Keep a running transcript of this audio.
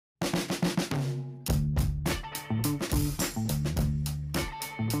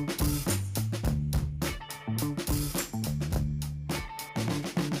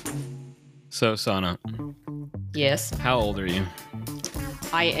So, Sana, Yes. how old are you?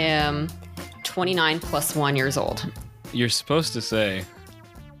 I am 29 plus 1 years old. You're supposed to say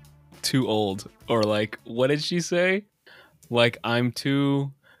too old, or like, what did she say? Like, I'm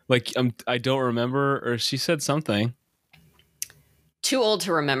too, like, I don't remember, or she said something. Too old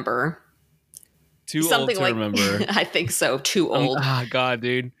to remember. Too Something old to remember. I think so. Too old. God,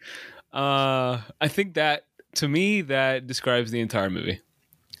 dude. I think that, to me, that describes the entire movie.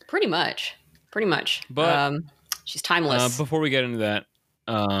 Pretty much. But she's timeless. before we get into that,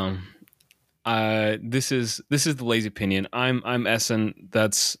 this is the lazy opinion. I'm Essen.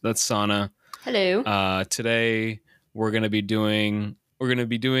 That's Sana. Hello. Today we're gonna be doing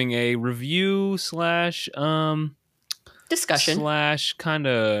a review slash Discussion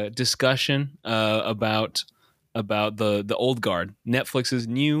about the Old Guard, Netflix's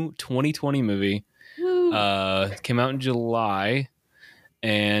new 2020 movie. Woo. Came out in July.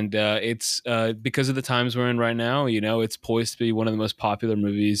 And it's because of the times we're in right now, you know, it's poised to be one of the most popular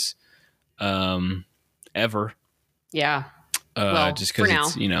movies ever. Yeah. Well, just because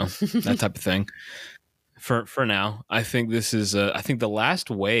it's, you know, that type of thing. For now, I think this is I think the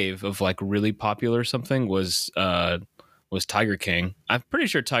last wave of like really popular something was Tiger King. I'm pretty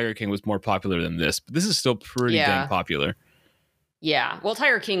sure Tiger King was more popular than this, but this is still pretty dang popular. Yeah. Well,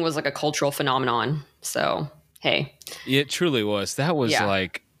 Tiger King was like a cultural phenomenon. So, hey. It truly was. That was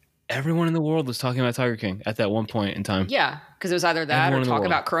like everyone in the world was talking about Tiger King at that one point in time. Yeah, because it was either that Everyone or talk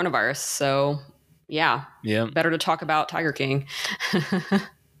about coronavirus. So, yeah. Better to talk about Tiger King.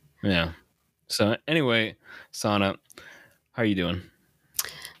 Yeah. So anyway, Sana, how are you doing?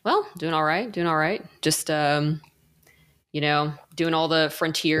 Well, doing all right. Just, you know, doing all the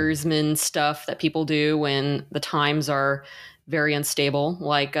frontiersman stuff that people do when the times are very unstable,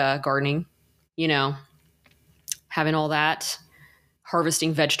 like gardening, you know, having all that,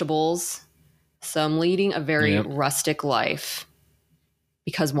 harvesting vegetables. So I'm leading a very rustic life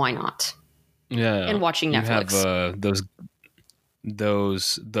because why not? Yeah. And watching Netflix. You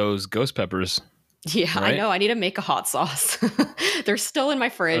have those ghost peppers. Yeah, right? I know. I need to make a hot sauce. They're still in my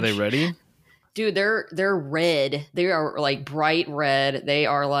fridge. Are they ready? Dude, they're red. They are like bright red. They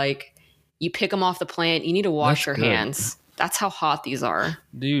are like, you pick them off the plant. You need to wash your hands. That's how hot these are.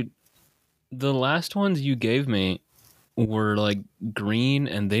 Dude, the last ones you gave me were like green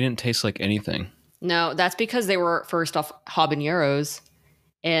and they didn't taste like anything. No, that's because they were first off habaneros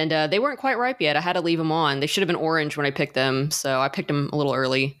and they weren't quite ripe yet. I had to leave them on. They should have been orange when I picked them. So I picked them a little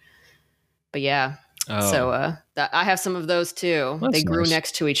early. But yeah, so I have some of those too. That's they grew nice.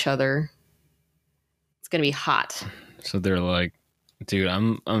 next to each other. It's going to be hot. So they're like, dude,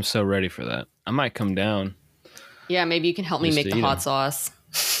 I'm so ready for that. I might come down. Yeah, maybe you can help me make the hot sauce.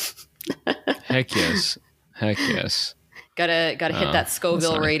 Heck yes. Gotta hit that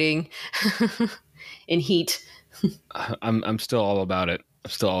Scoville rating in heat. I'm still all about it.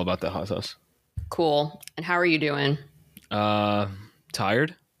 I'm still all about that hot sauce. Cool. And how are you doing?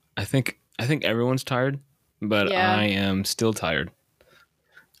 Tired. I think everyone's tired, but I am still tired.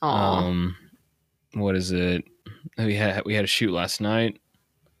 Aww. What is it? We had a shoot last night.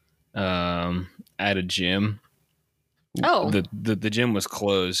 At a gym. Oh. The gym was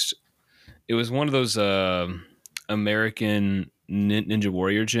closed. It was one of those American Ninja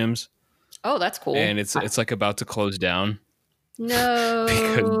Warrior gyms. Oh, that's cool. And it's like about to close down. No.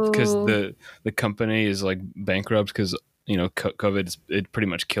 Because the company is like bankrupt because, you know, COVID, it pretty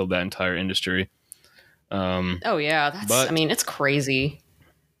much killed that entire industry. Oh yeah, it's crazy.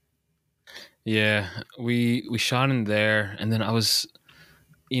 Yeah, we shot in there, and then I was,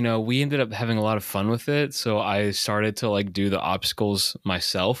 you know, we ended up having a lot of fun with it. So I started to like do the obstacles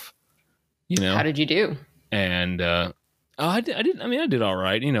myself. You know, how did you do? And I did all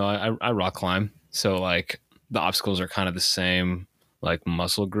right. You know, I rock climb, so like the obstacles are kind of the same, like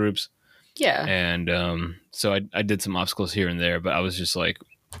muscle groups. Yeah. And so I did some obstacles here and there, but I was just like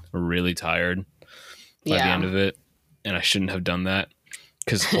really tired by the end of it, and I shouldn't have done that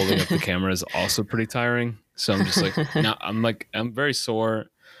because holding up the camera is also pretty tiring. So I'm just like, now I'm very sore,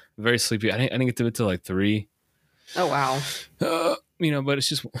 very sleepy. I didn't get to it till like 3. Oh wow. You know, but it's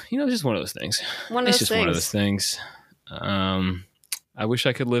just, you know, just one of those things. One of those things. I wish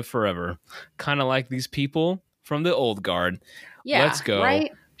I could live forever, kind of like these people from the Old Guard. Yeah, let's go.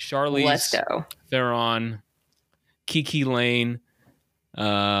 Right? Charlize Theron, Kiki Layne. Who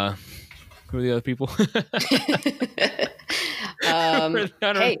are the other people? I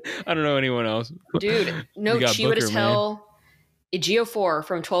don't know anyone else. Dude, no, Chiwetel Ejiofor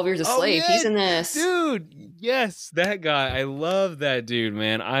from 12 Years a Slave. He's in this. Dude, yes, that guy. I love that dude,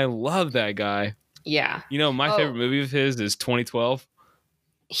 man. I love that guy. Yeah. You know, my favorite movie of his is 2012.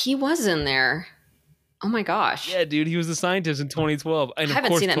 He was in there. Oh my gosh. Yeah, dude, he was the scientist in 2012. And I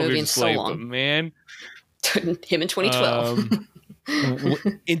haven't seen that movie in so long. But man, him in 2012.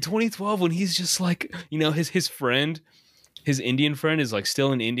 In 2012, when he's just like, you know, his friend, his Indian friend is like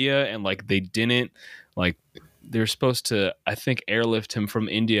still in India, and like they didn't like they're supposed to, I think, airlift him from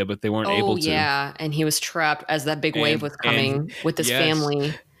India, but they weren't able to. Yeah, and he was trapped as that big wave was coming with his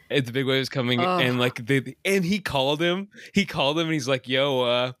family. And the big wave was coming, and like he called him. He called him, and he's like,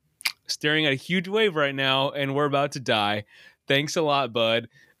 "Yo, staring at a huge wave right now, and we're about to die. Thanks a lot, bud."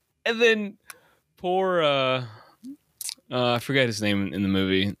 And then poor I forget his name in the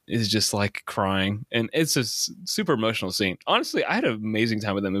movie, is just like crying, and it's a super emotional scene. Honestly, I had an amazing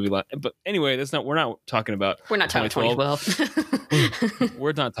time with that movie. But anyway, we're not talking about 2012.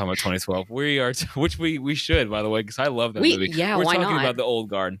 We're not talking about 2012. We are, which we should, by the way, because I love that movie. Yeah, we're why talking not? about The Old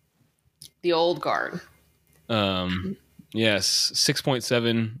Guard. The Old Guard. Yes,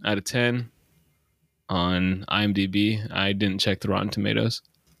 6.7 out of 10 on IMDb. I didn't check the Rotten Tomatoes.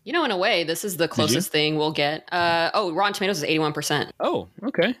 You know, in a way, this is the closest thing we'll get. Rotten Tomatoes is 81%. Oh,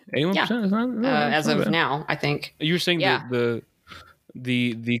 okay, 81%. Yeah. Is not as of bad. now, I think. You were saying the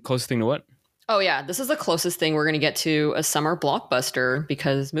closest thing to what? Oh yeah, this is the closest thing we're going to get to a summer blockbuster,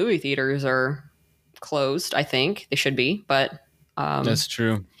 because movie theaters are closed. I think they should be, but that's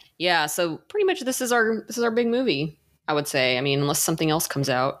true. Yeah, so pretty much this is our big movie, I would say. I mean, unless something else comes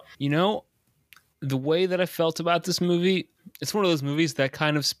out. You know, the way that I felt about this movie, it's one of those movies that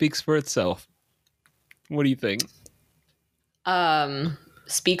kind of speaks for itself. What do you think?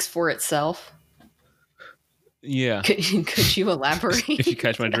 Speaks for itself. Yeah. Could you elaborate? If you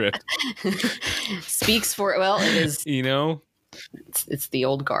catch my drift. Speaks for, well, it is. You know, it's The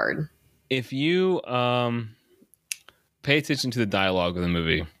Old Guard. If you pay attention to the dialogue of the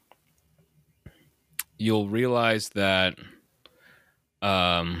movie, you'll realize that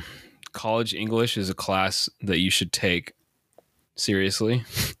college English is a class that you should take seriously.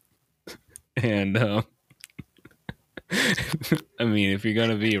 And I mean, if you're going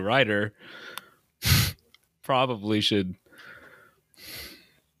to be a writer, probably should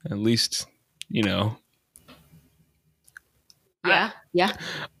at least, you know. Yeah.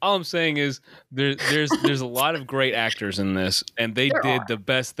 All I'm saying is there's a lot of great actors in this, and they did the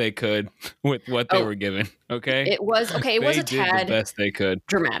best they could with what they were given. Okay, it was okay. It was a tad the best they could.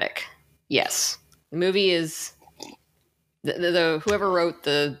 Dramatic. Yes, the movie is the whoever wrote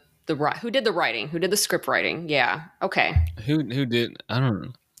who did the writing, who did the script writing. Yeah, okay. Who did? I don't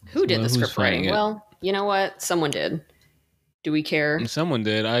know. Who did the script writing? Well, you know what? Someone did. Do we care? Someone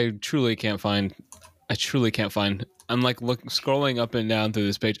did. I truly can't find. I'm like scrolling up and down through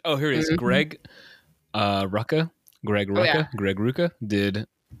this page. Oh, here it is. Greg Rucka. Greg Rucka did.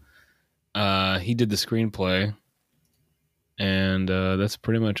 He did the screenplay, and that's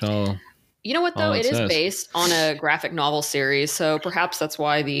pretty much all. You know what, though? It is based on a graphic novel series, so perhaps that's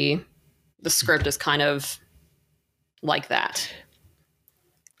why the script is kind of like that.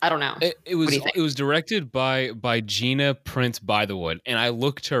 I don't know. It was directed by Gina Prince-Bythewood, and I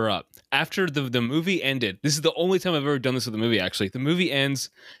looked her up. After the movie ended, this is the only time I've ever done this with a movie, actually. The movie ends,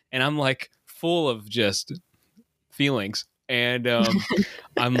 and I'm like full of just feelings. And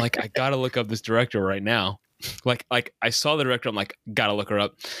I'm like, I gotta look up this director right now. Like I saw the director, I'm like, gotta look her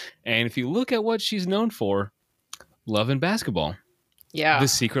up. And if you look at what she's known for, Love and Basketball. Yeah. The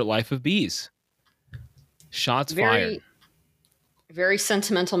Secret Life of Bees. Shots Fired. Very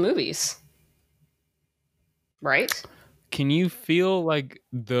sentimental movies. Right? Can you feel like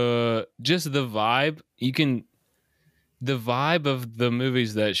the vibe? The vibe of the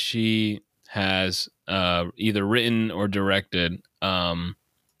movies that she has either written or directed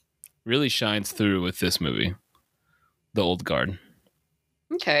really shines through with this movie, The Old Guard.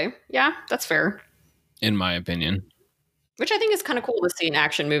 Okay. Yeah, that's fair. In my opinion. Which I think is kind of cool to see an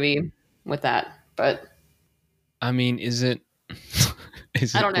action movie with that. But I mean, is it?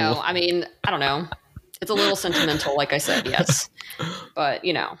 I don't know. I mean, I don't know. It's a little sentimental, like I said, yes. But,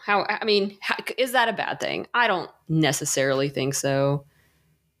 you know, is that a bad thing? I don't necessarily think so.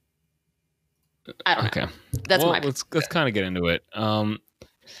 I don't know. That's my let's kind of get into it.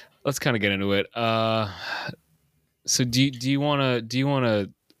 So do you want to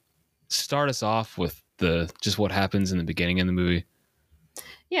start us off with just what happens in the beginning of the movie?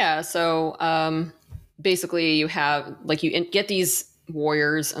 Yeah, so basically you have you get these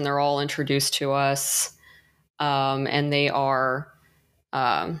warriors, and they're all introduced to us, and they are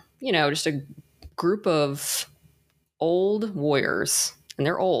just a group of old warriors, and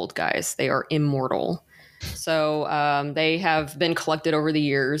they're old guys. They are immortal. So they have been collected over the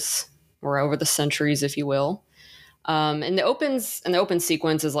years, or over the centuries, if you will, And the open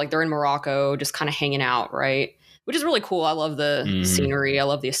sequence is like they're in Morocco, just kind of hanging out, right? Which is really cool. I love the scenery. I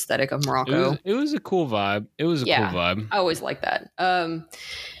love the aesthetic of Morocco. It was a cool vibe. It was a cool vibe. I always like that.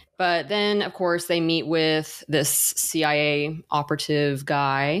 But then, of course, they meet with this CIA operative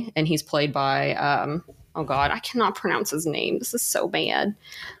guy, and he's played by, oh God, I cannot pronounce his name. This is so bad.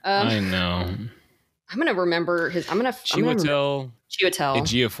 I know. I'm going to remember his, Chiwetel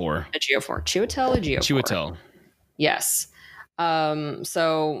Ejiofor. Chiwetel Ejiofor. Yes.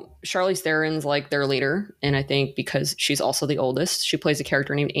 So Charlize Theron's like their leader, and I think because she's also the oldest, she plays a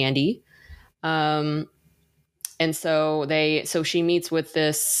character named Andy. And so she meets with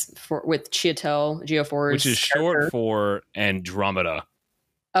with Chiwetel Ejiofor, which is short for Andromeda.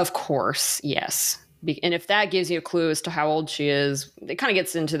 Of course, yes. And if that gives you a clue as to how old she is, it kind of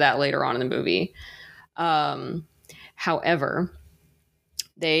gets into that later on in the movie. However,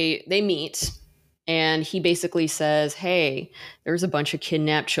 they meet, and he basically says, "Hey, there's a bunch of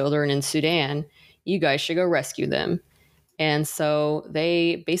kidnapped children in Sudan. You guys should go rescue them." And so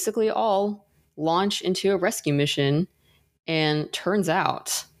they basically all launch into a rescue mission, and turns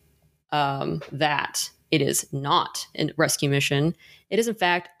out that it is not a rescue mission. It is, in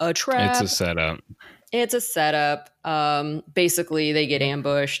fact, a trap. It's a setup. It's a setup. Basically, they get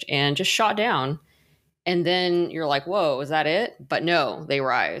ambushed and just shot down. And then you're like, whoa, is that it? But no, they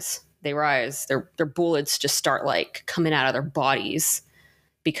rise. They rise. Their bullets just start like coming out of their bodies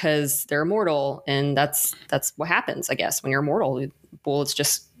because they're immortal. And that's what happens, I guess. When you're immortal, bullets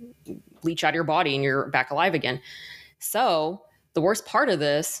just leach out of your body and you're back alive again. So the worst part of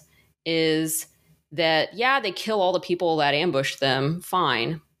this is that, yeah, they kill all the people that ambushed them,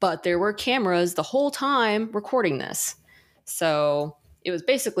 fine, but there were cameras the whole time recording this. So it was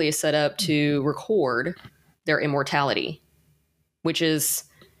basically a setup to record their immortality, which is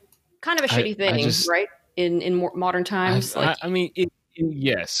kind of a shitty thing, right? In more modern times.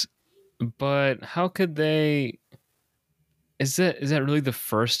 Yes, but how could they? Is that really the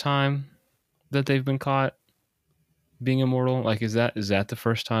first time that they've been caught being immortal? Like, is that the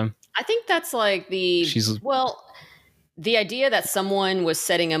first time? I think that's like the idea that someone was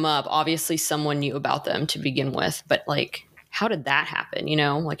setting them up. Obviously, someone knew about them to begin with, but like, how did that happen? You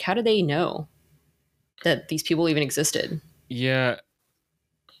know, like, how did they know that these people even existed? Yeah,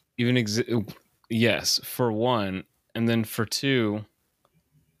 yes, for one, and then for two,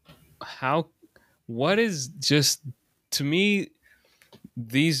 what is just, to me,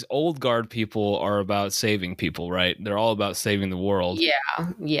 these old guard people are about saving people, right? They're all about saving the world.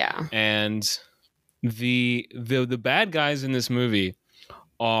 Yeah. And the bad guys in this movie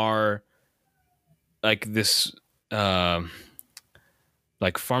are like this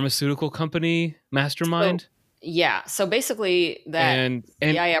like pharmaceutical company mastermind. So basically that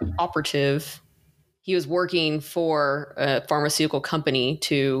CIA operative, he was working for a pharmaceutical company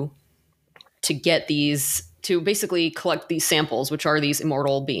to get these, to basically collect these samples, which are these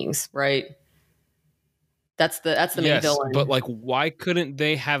immortal beings, right? That's the main villain. But like, why couldn't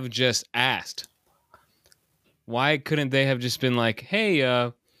they have just asked? Why couldn't they have just been like,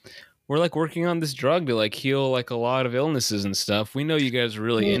 hey, we're like working on this drug to like heal like a lot of illnesses and stuff. We know you guys are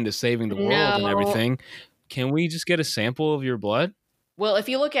really into saving the world and everything. Can we just get a sample of your blood? Well, if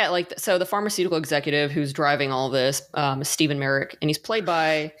you look at like, so the pharmaceutical executive who's driving all this is Stephen Merrick, and he's played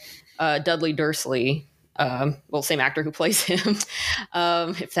by Dudley Dursley. Same actor who plays him.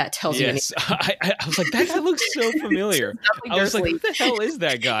 If that tells you anything. I was like, that looks so familiar. I was like, who the hell is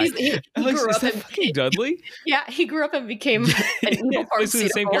that guy? He grew up and fucking Dudley? Yeah, he grew up and became an evil pharmaceutical. This is the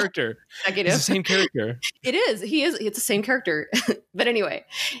same character. Executive. It's the same character. It is. It's the same character. But anyway,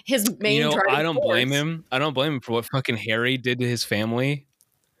 his main driving I don't blame him. I don't blame him for what fucking Harry did to his family.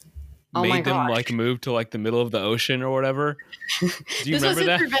 Made them like move to like the middle of the ocean or whatever. Do you remember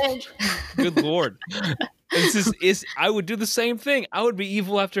that? Revenge. Good Lord. I would do the same thing. I would be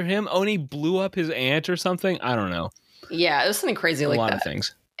evil after him. Oh, and he blew up his aunt or something. I don't know. Yeah, it was something crazy like that. A lot of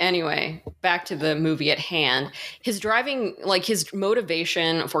things. Anyway, back to the movie at hand. His driving, like his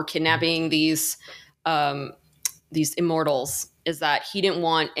motivation for kidnapping these immortals is that he didn't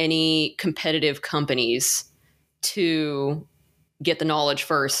want any competitive companies to get the knowledge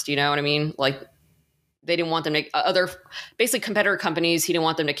first. You know what I mean? Like, they didn't want them to, basically competitor companies, he didn't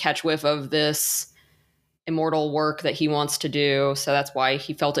want them to catch whiff of this immortal work that he wants to do. So that's why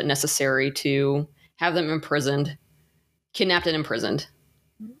he felt it necessary to have them kidnapped and imprisoned.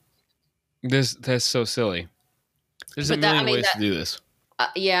 That's so silly. There's a million ways to do this.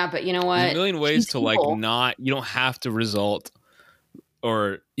 Yeah, but you know what? There's a million ways to like not, you don't have to result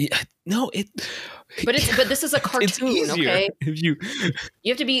or But this is a cartoon, okay? If you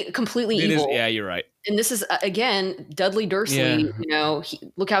have to be completely evil. Yeah, you're right. And this is again Dudley Dursley. You know,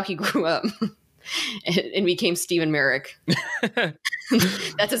 look how he grew up and became Stephen Merrick.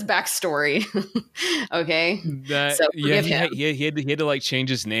 That's his backstory. Okay, so he had to like change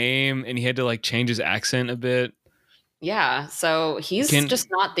his name, and he had to like change his accent a bit. Yeah, so he's just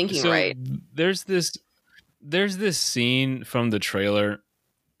not thinking right. There's this scene from the trailer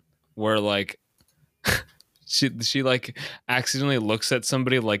where like she like accidentally looks at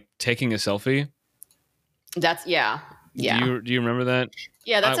somebody like taking a selfie. That's yeah. Do you remember that?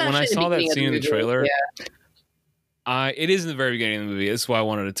 Yeah, that's when I saw that scene in the trailer. Yeah. It is in the very beginning of the movie. That's why I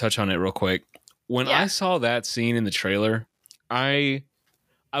wanted to touch on it real quick. When I saw that scene in the trailer, I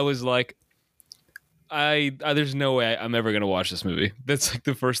was like, there's no way I'm ever gonna watch this movie. That's like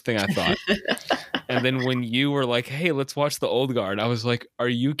the first thing I thought. And then when you were like, "Hey, let's watch The Old Guard," I was like, "Are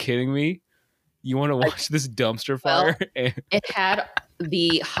you kidding me? You want to watch this dumpster fire?" Well, it had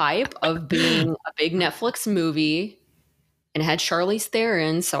the hype of being a big Netflix movie, and it had Charlize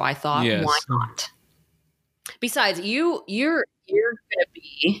Theron, so I thought, why not? Besides, you're gonna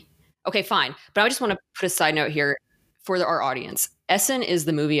be okay, fine. But I just want to put a side note here for our audience. Essen is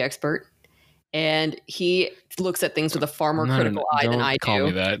the movie expert, and he looks at things with a far more critical eye than I do. Call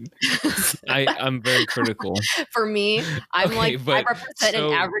me that. I'm very critical. For me, I represent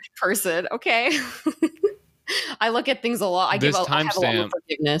an average person. Okay, I look at things a lot. I have a lot of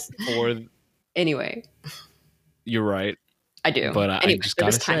forgiveness. Anyway, you're right. I do. But I just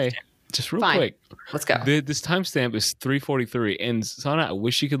gotta say, just real quick, let's go. This timestamp is 3:43, and Sana, I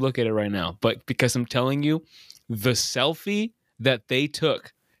wish you could look at it right now, but because I'm telling you, the selfie that they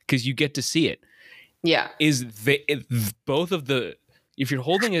took, because you get to see it, is both of the. If you're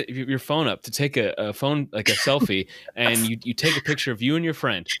holding your phone up to take a phone like a selfie, and you take a picture of you and your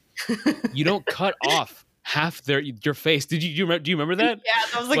friend, you don't cut off half your face. Do you remember that? Yeah,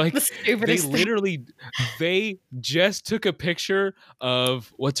 that was like the stupidest thing. They just took a picture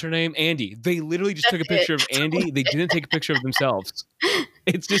of what's her name, Andy. They literally just took a picture of Andy. They didn't take a picture of themselves.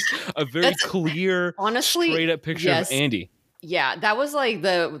 It's just a very clear, honestly, straight up picture of Andy. Yeah, that was like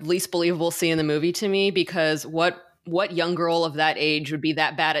the least believable scene in the movie to me, because what young girl of that age would be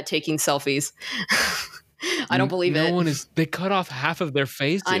that bad at taking selfies? I don't believe it. No one is. They cut off half of their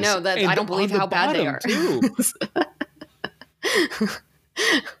faces. I know that. I don't believe how bad they are. Too.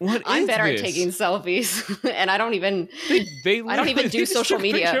 I'm better at taking selfies, and I don't even. I don't even do social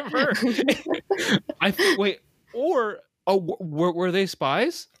media. Were they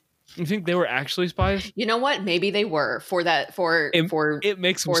spies? You think they were actually spies? You know what? Maybe they were it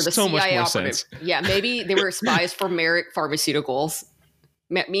makes so much more sense. Yeah, maybe they were spies for Merrick Pharmaceuticals.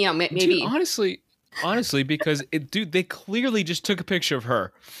 Maybe. Dude, honestly, because they clearly just took a picture of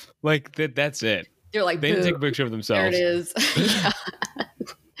her. Like that's it. They're like, they didn't take a picture of themselves. There it is. Yeah.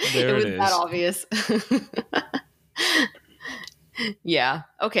 It was that obvious. Yeah.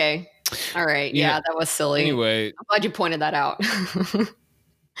 Okay. All right. Yeah, that was silly. Anyway, I'm glad you pointed that out.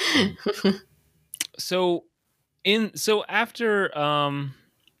 So after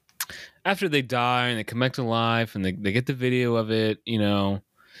they die and they come back to life and they get the video of it,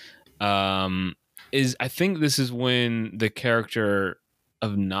 I think this is when the character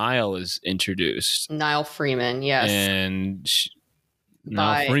of Niall is introduced. Niall Freeman, yes. And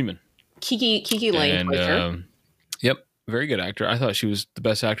Niall Freeman. Kiki Layne. Yep, very good actor. I thought she was the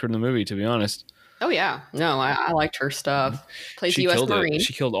best actor in the movie, to be honest. Oh, yeah. No, I liked her stuff. Plays a U.S. Marine.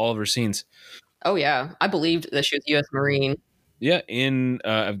 She killed all of her scenes. Oh, yeah. I believed that she was a U.S. Marine. Yeah, in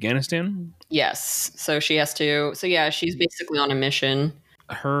Afghanistan. Yes. So she has to. So, yeah, she's basically on a mission.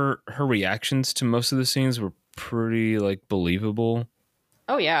 Her reactions to most of the scenes were pretty, believable.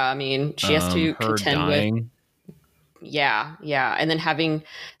 Oh, yeah. I mean, she has to contend dying. With. Yeah. And then having.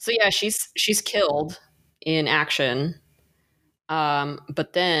 So, yeah, she's killed in action.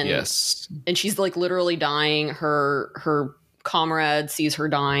 But then, yes, and she's literally dying. Her comrade sees her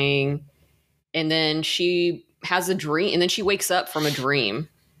dying, and then she has a dream, and then she wakes up from a dream.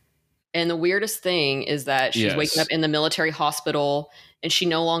 And the weirdest thing is that she's waking up in the military hospital, and she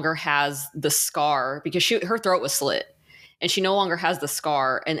no longer has the scar because her throat was slit, and she no longer has the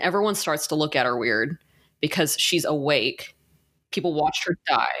scar, and everyone starts to look at her weird because she's awake. People watched her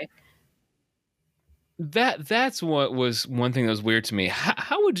die. That's what was one thing that was weird to me.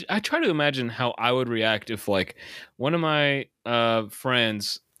 How would I try to imagine how I would react if one of my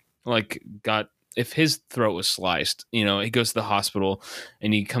friends if his throat was sliced, he goes to the hospital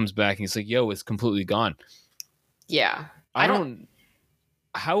and he comes back and he's like, yo, it's completely gone. Yeah.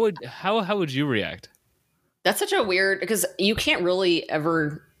 How would you react? That's such a weird, because you can't really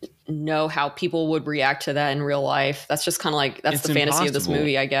ever know how people would react to that in real life. That's just kind of like, that's the fantasy of this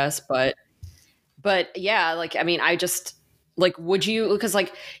movie, I guess. But yeah, like, I mean, I just like, would you, because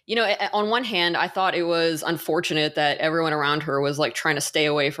like, you know, on one hand, I thought it was unfortunate that everyone around her was like trying to stay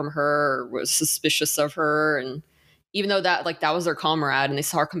away from her, or was suspicious of her. And even though that, like, that was their comrade and they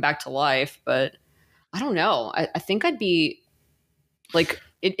saw her come back to life, but I don't know. I think I'd be like,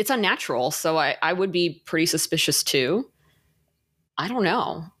 it's unnatural. So I would be pretty suspicious too. I don't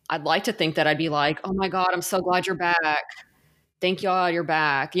know. I'd like to think that I'd be like, oh my God, I'm so glad you're back. Thank God you're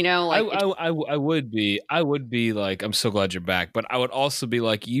back. You know, like I would be like, I'm so glad you're back. But I would also be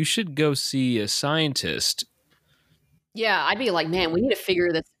like, you should go see a scientist. Yeah, I'd be like, man, we need to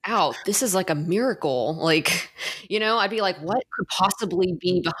figure this out. This is like a miracle. Like, you know, I'd be like, what could possibly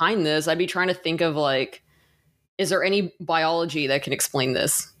be behind this? I'd be trying to think of like, is there any biology that can explain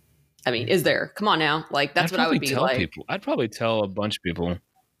this? I mean, is there? Come on now. Like, that's what I would be like. People. I'd probably tell a bunch of people.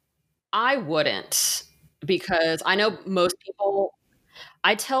 I wouldn't, because I know most people,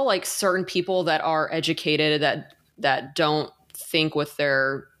 I tell like certain people that are educated that don't think with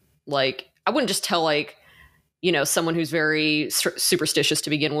their, like, I wouldn't just tell like, you know, someone who's very superstitious to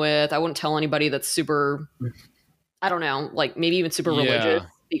begin with. I wouldn't tell anybody that's super, I don't know, like maybe even super religious,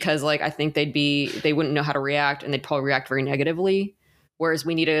 because like I think they wouldn't know how to react, and they'd probably react very negatively. Whereas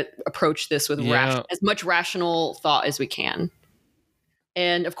we need to approach this with as much rational thought as we can.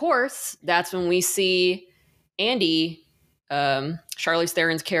 And of course, that's when we see Andy, Charlize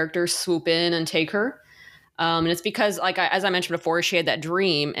Theron's character, swoop in and take her. And it's because, like, as I mentioned before, she had that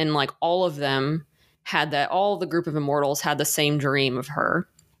dream, and like all of them had that. All the group of immortals had the same dream of her,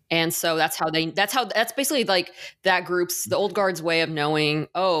 and so that's basically like that group's, the old guard's way of knowing,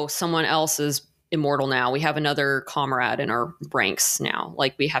 oh, someone else is immortal now. We have another comrade in our ranks now.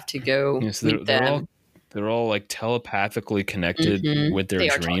 Like, we have to go meet them. They're all like telepathically connected with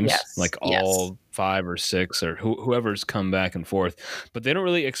their dreams, like all 5 or 6 or whoever's come back and forth. But they don't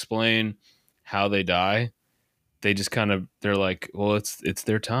really explain how they die. They just kind of, they're like, well, it's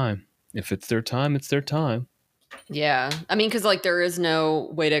their time. If it's their time, it's their time. Yeah. I mean, because like there is no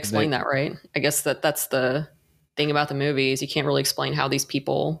way to explain that, right? I guess that's the thing about the movies. You can't really explain how these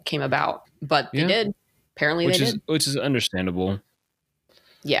people came about, but they did. Apparently they did. Which is understandable.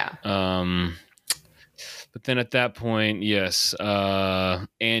 Yeah. But then at that point, yes,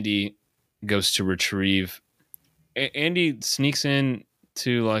 Andy goes to retrieve. Andy sneaks in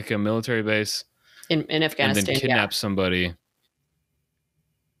to like a military base in Afghanistan, and then kidnaps somebody.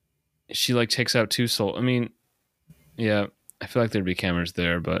 She like takes out 2 souls. I mean, yeah, I feel like there'd be cameras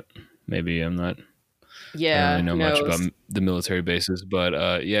there, but maybe I'm not. Yeah, I don't really know much about the military bases,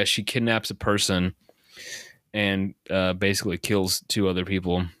 but yeah, she kidnaps a person and basically kills 2 other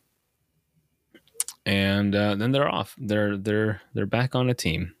people. And then they're off. They're back on a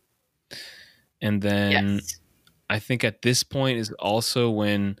team. And then I think at this point is also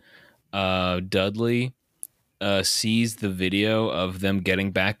when Dudley sees the video of them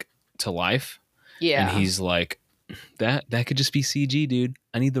getting back to life. Yeah. And he's like, that could just be CG, dude.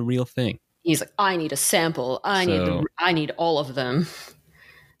 I need the real thing. He's like, I need a sample. I need all of them.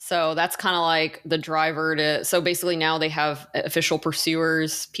 So that's kind of like the driver to. So basically now they have official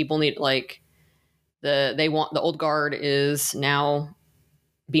pursuers. People need like. The old guard is now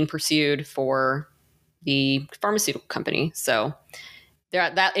being pursued for the pharmaceutical company. So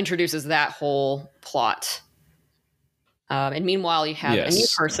that introduces that whole plot. And meanwhile, you have a new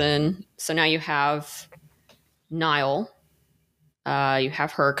person. So now you have Niall. You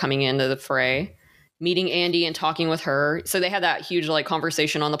have her coming into the fray, meeting Andy and talking with her. So they had that huge like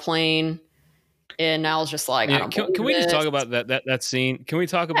conversation on the plane. And Niall's just like, I don't can we just talk about that scene? Can we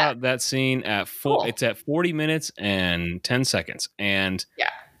talk about that scene at It's at 40 minutes and 10 seconds. And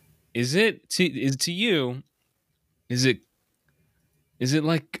is it to you? Is it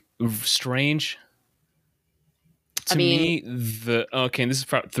like strange? To me, this is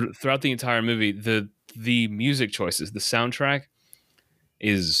throughout the entire movie, the music choices, the soundtrack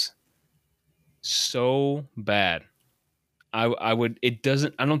is so bad. I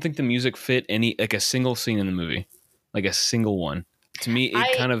don't think the music fit any, like a single scene in the movie, like a single one. To me,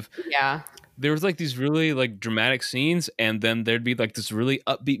 there was like these really like dramatic scenes, and then there'd be like this really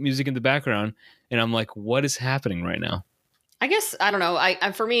upbeat music in the background, and I'm like, what is happening right now? I guess I don't know. I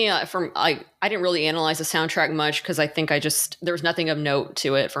didn't really analyze the soundtrack much because I think there was nothing of note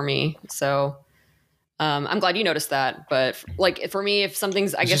to it for me. So I'm glad you noticed that. But like for me, if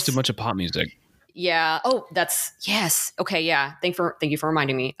something's, I guess just a bunch of pop music. Yeah. Oh, yes. Okay. Yeah. Thank you for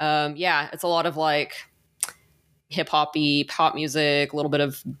reminding me. Yeah, it's a lot of like hip hoppy pop music, a little bit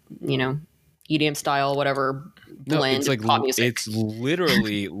of, EDM style, whatever blend it's like of pop music. It's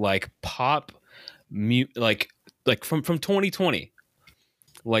literally like pop, like from 2020.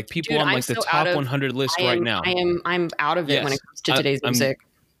 Like people Dude, on I'm like the so top 100 list right now. I'm out of it when it comes to today's music.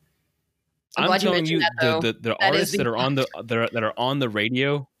 I'm glad telling you, that, though. the artists that are on that are on the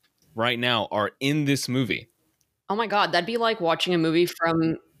radio right now are in this movie. Oh my God, that'd be like watching a movie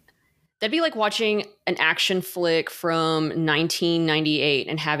from. That'd be like watching an action flick from 1998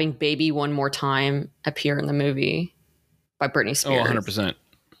 and having "Baby One More Time" appear in the movie by Britney Spears. Oh, 100%.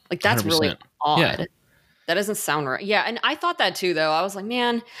 Like that's 100%. Really odd. Yeah. That doesn't sound right. Yeah, and I thought that too, though. I was like,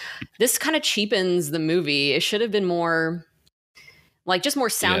 man, this kind of cheapens the movie. It should have been more, like, just more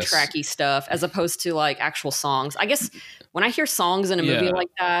soundtracky stuff as opposed to like actual songs. I guess when I hear songs in a movie like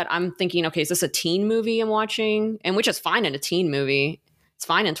that, I'm thinking, okay, is this a teen movie I'm watching? And which is fine in a teen movie. It's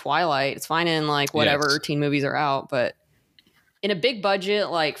fine in Twilight. It's fine in like whatever teen movies are out. But in a big budget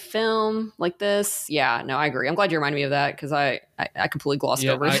like film like this, yeah, no, I agree. I'm glad you reminded me of that because I completely glossed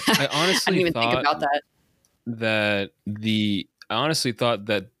over that. I honestly I didn't even think about that. I honestly thought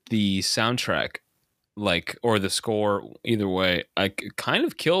that the soundtrack, like, or the score, either way, kind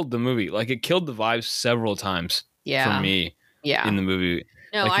of killed the movie. Like it killed the vibes several times for me. Yeah, in the movie,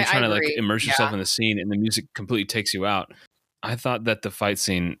 no, like you're trying to like immerse yourself in the scene, and the music completely takes you out. I thought that the fight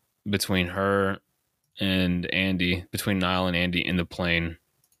scene between her and Andy, between Niall and Andy in the plane,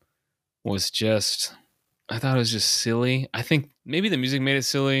 was just. I thought it was just silly. I think maybe the music made it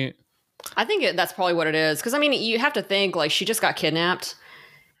silly. I think that's probably what it is. Because, I mean, you have to think, like, she just got kidnapped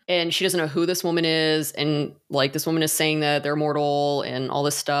and she doesn't know who this woman is. And, like, this woman is saying that they're mortal and all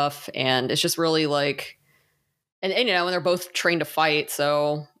this stuff. And it's just really, like, and you know, and they're both trained to fight.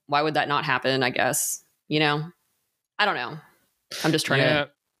 So why would that not happen, I guess? You know? I don't know. I'm just trying to.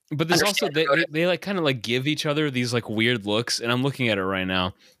 But there's also, they like, kind of, like, give each other these, like, weird looks. And I'm looking at it right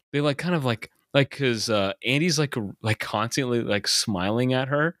now. They, like, kind of, like, because Andy's, like, constantly, like, smiling at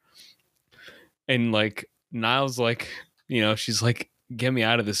her. And like Niall's like, you know, she's like, get me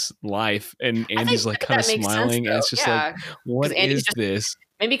out of this life. And Andy's like kind of smiling. And it's just like, what is this?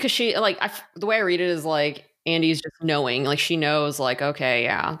 Maybe because she like, the way I read it is like, Andy's just knowing, like she knows like, okay,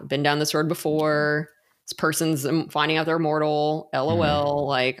 yeah, I've been down this road before. This person's finding out they're mortal. LOL. Mm-hmm.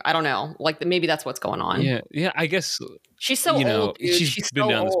 Like, I don't know. Like maybe that's what's going on. Yeah. Yeah. I guess she's so old. Dude. She's been so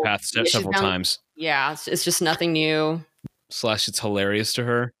down this path several times. Yeah. It's just nothing new. / it's hilarious to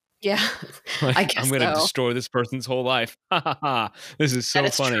her. Yeah, like, I guess I'm going to destroy this person's whole life. This is so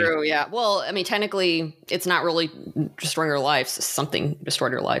funny. That's true, yeah. Well, I mean, technically, it's not really destroying her life. Something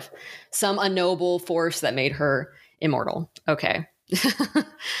destroyed her life. Some unknowable force that made her immortal. Okay.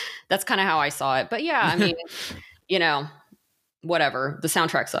 That's kind of how I saw it. But yeah, I mean, you know, whatever. The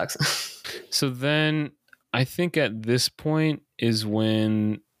soundtrack sucks. So then I think at this point is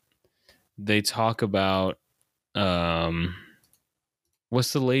when they talk about...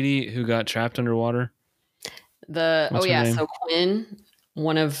 what's the lady who got trapped underwater? What's her name? So Quinn,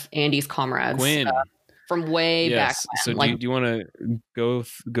 one of Andy's comrades. Quinn. From way back when. So do you want to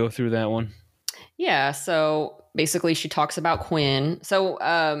go through that one? Yeah, so basically she talks about Quinn.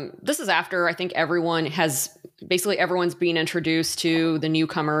 So this is after I think everyone's being introduced to the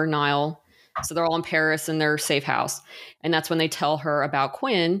newcomer, Niall. So they're all in Paris in their safe house. And that's when they tell her about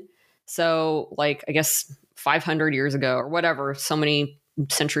Quinn. So like, I guess 500 years ago or whatever, so many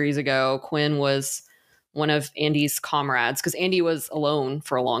centuries ago, Quinn was one of Andy's comrades because Andy was alone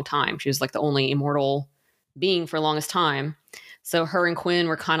for a long time. She was like the only immortal being for the longest time. So her and Quinn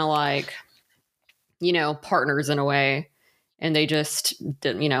were kind of like, you know, partners in a way. And they just,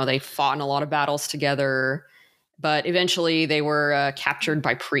 you know, they fought in a lot of battles together. But eventually they were captured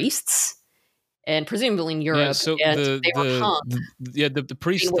by priests. And presumably in Europe, yeah, so they were hung. The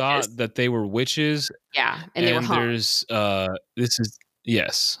priest thought that they were witches. Yeah, and they were hung. There's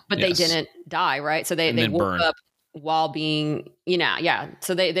yes, but they didn't die, right? So they woke burned up while being, you know, yeah.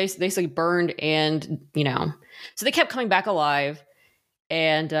 So they basically burned, and you know, so they kept coming back alive,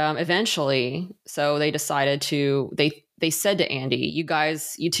 and eventually, so they decided to they said to Andy,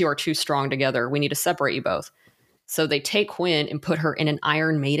 you two are too strong together. We need to separate you both. So they take Quinn and put her in an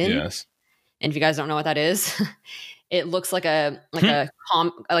iron maiden. Yes. And if you guys don't know what that is, it looks like a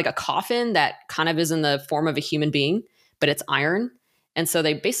coffin that kind of is in the form of a human being, but it's iron. And so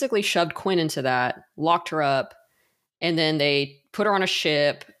they basically shoved Quinn into that, locked her up, and then they put her on a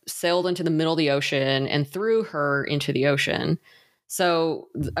ship, sailed into the middle of the ocean, and threw her into the ocean. So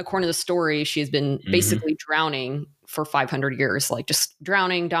according to the story, she's been basically drowning for 500 years, like just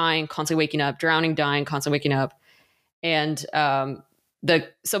drowning, dying, constantly waking up, drowning, dying, constantly waking up. And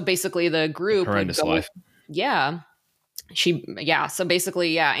so basically the group horrendous life. Yeah. So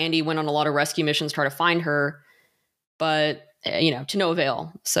basically, Andy went on a lot of rescue missions to try to find her, but to no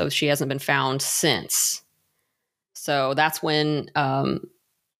avail. So she hasn't been found since. So that's when,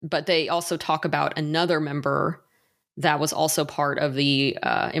 but they also talk about another member that was also part of the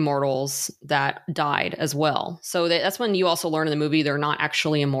Immortals that died as well. So that's when you also learn in the movie they're not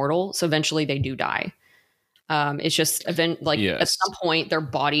actually immortal. So eventually they do die. It's just at some point their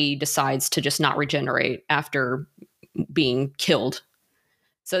body decides to just not regenerate after being killed.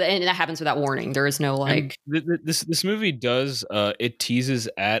 So and that happens without warning. There is no like this movie does it teases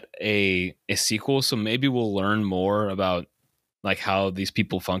at a sequel, so maybe we'll learn more about like how these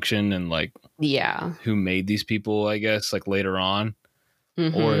people function and like who made these people, I guess, like later on.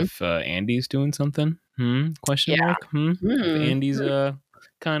 Or if Andy's doing something. Question mark. If Andy's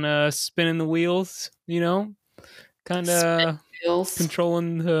kind of spinning the wheels, kind of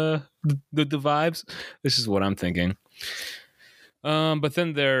controlling the vibes. This is what I'm thinking. But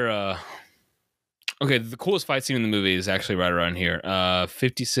then they're okay. The coolest fight scene in the movie is actually right around here.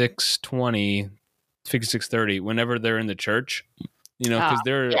 56:20, 56:30. Whenever they're in the church, because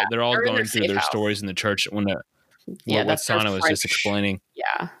they're all going through their stories in the church. What Sana was just explaining.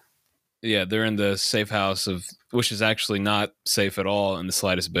 Yeah, they're in the safe house which is actually not safe at all in the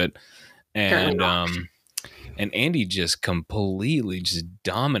slightest bit, and Andy just completely just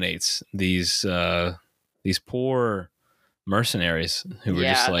dominates these poor mercenaries who were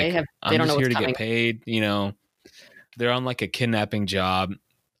just like, I'm just here to get paid. They're on like a kidnapping job.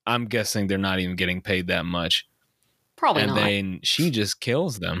 I'm guessing they're not even getting paid that much. Probably not. And then she just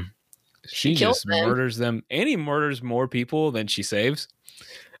kills them. She just murders them. Annie murders more people than she saves,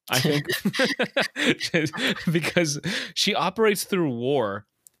 I think. Because she operates through war.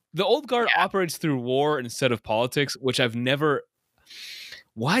 The old guard operates through war instead of politics, which I've never...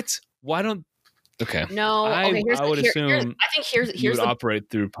 What? Why don't... Okay. No, I would assume you would operate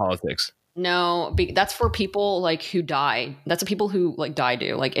through politics. No, that's for people like who die. That's what people who like die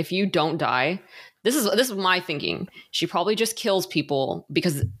do. Like if you don't die, this is my thinking. She probably just kills people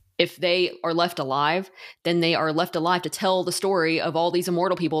because if they are left alive, then they are left alive to tell the story of all these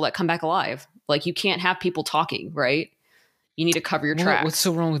immortal people that come back alive. Like you can't have people talking, right? You need to cover your tracks. What's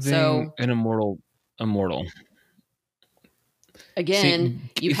so wrong with being an immortal? Again,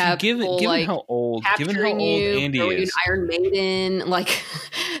 you have given how old Andy is, Iron Maiden. Like,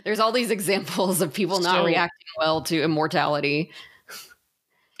 there's all these examples of people not reacting well to immortality.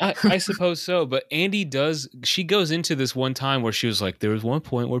 I suppose so, but Andy does. She goes into this one time where she was like, "There was one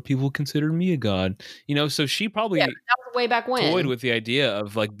point where people considered me a god," So she probably that was way back when toyed with the idea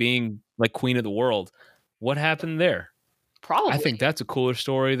of like being like queen of the world. What happened there? Probably, I think that's a cooler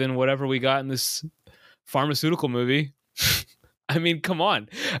story than whatever we got in this pharmaceutical movie. I mean, come on.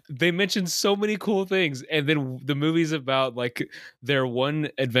 They mentioned so many cool things. And then the movie's about like their one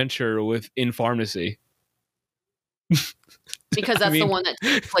adventure in pharmacy. Because that's the one that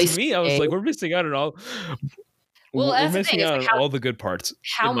took place. To me, I was like, we're missing out on all. Well, we're missing out on all the good parts.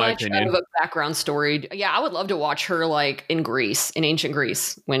 How much of a background story? Yeah, I would love to watch her like in ancient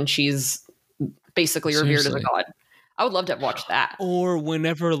Greece, when she's basically revered as a god. I would love to watch that. Or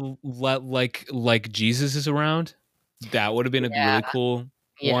whenever like Jesus is around. That would have been a really cool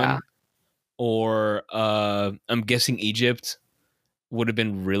one. Or I'm guessing Egypt would have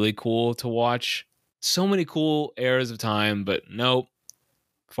been really cool to watch. So many cool eras of time, but nope.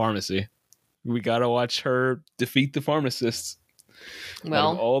 Pharmacy. We gotta watch her defeat the pharmacists.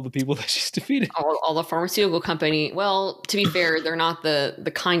 Well, all the people that she's defeated. All the pharmaceutical company. Well, to be fair, they're not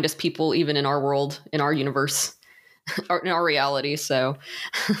the kindest people even in our world, in our universe, or in our reality. So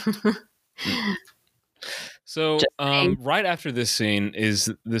So right after this scene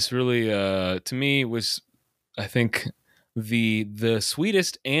is this really to me was, I think, the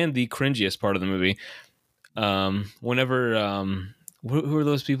sweetest and the cringiest part of the movie. Whenever who are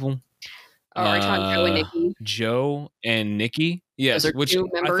those people? Are you talking Joe and Nikki? Joe and Nikki, yes, which I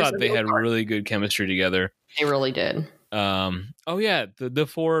thought they had really good chemistry together. They really did.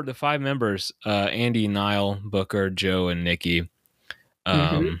 The five members: Andy, Niall, Booker, Joe, and Nikki.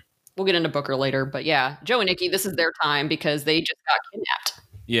 We'll get into Booker later, but yeah, Joe and Nikki, this is their time because they just got kidnapped.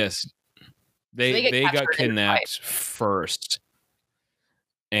 Yes, they got kidnapped first,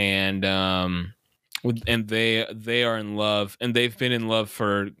 and they are in love, and they've been in love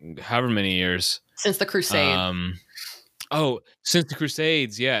for however many years since the Crusades. Since the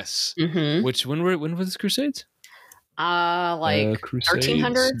Crusades, yes. Which when was the Crusades? Like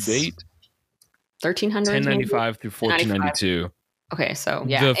 1300s. Date 1300s. 1095 through 1492. Okay, so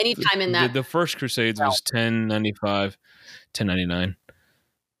yeah, anytime in that. The first Crusades was 1095, 1099.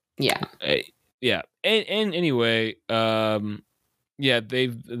 Yeah. Yeah. and anyway, yeah,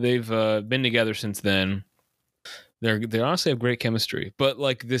 they've been together since then. They honestly have great chemistry, but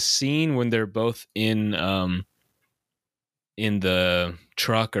like this scene when they're both in the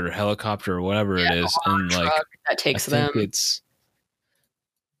truck or helicopter or whatever it is, and like that takes them. It's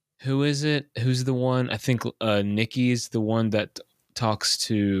who is it? Who's the one? I think Nikki's the one that talks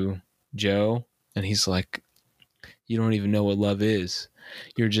to Joe, and he's like, "You don't even know what love is.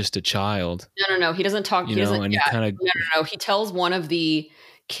 You're just a child." No. He doesn't talk. And he kind of no. He tells one of the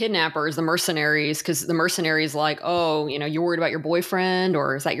kidnappers, the mercenaries, because the mercenaries like, "Oh, you're worried about your boyfriend,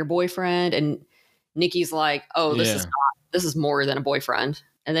 or is that your boyfriend?" And Nikki's like, "Oh, this is more than a boyfriend."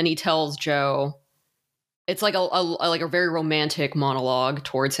 And then he tells Joe, it's like a very romantic monologue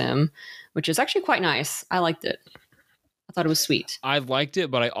towards him, which is actually quite nice. I liked it. I thought it was sweet. I liked it,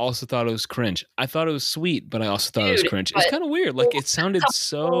 but I also thought it was cringe. I thought it was sweet, but I also thought it was cringe. It's kind of weird. Like it sounded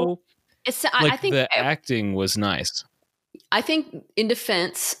so. I think the acting was nice. I think in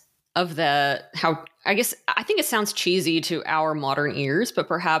defense of I think it sounds cheesy to our modern ears, but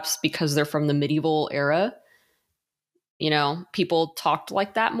perhaps because they're from the medieval era, people talked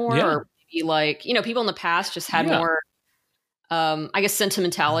like that more, or maybe like, people in the past just had more, I guess,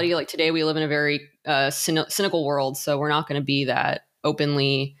 sentimentality. Like today we live in a very cynical world, so we're not going to be that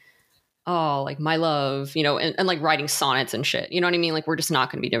openly, oh, like my love, and like writing sonnets and shit. You know what I mean? Like we're just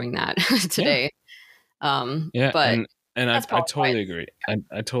not going to be doing that today. But and I totally agree.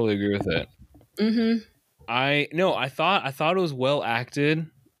 I totally agree with that. Mm-hmm. I thought it was well acted.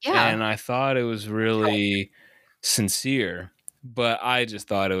 Yeah. And I thought it was really sincere, but I just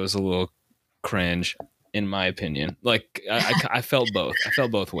thought it was a little cringe, in my opinion. Like I felt both. I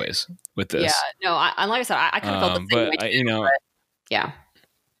felt both ways with this. Yeah. No. Like I said, I kind of felt the same way too, but yeah.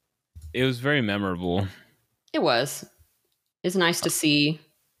 It was very memorable. It was. It's nice to see.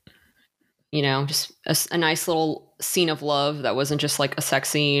 Just a nice little scene of love that wasn't just like a sex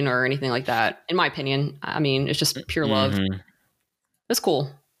scene or anything like that. In my opinion, I mean, it's just pure love. Mm-hmm. It's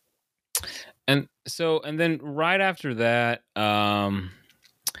cool. And then right after that,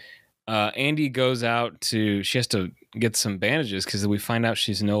 Andy goes out she has to get some bandages because we find out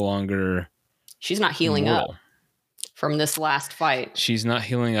she's not healing up from this last fight. She's not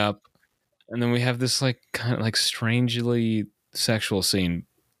healing up. And then we have this like kind of like strangely sexual scene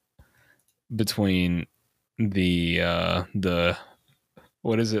between the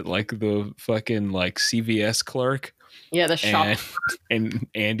what is it, like the fucking like CVS clerk? Yeah, the shop and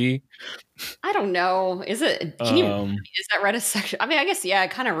Andy. I don't know. Is it? Is that read as sexual? I mean, I guess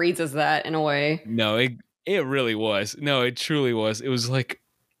it kind of reads as that in a way. No, it really was. No, it truly was. It was like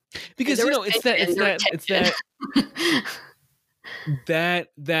because it's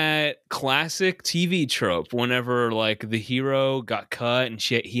that classic TV trope. Whenever like the hero got cut and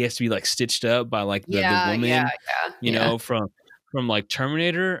he has to be like stitched up by like the woman, you know, from like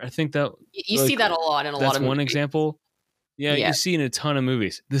Terminator. I think that you see that a lot in a lot of movies. That's one example. Yeah, you see in a ton of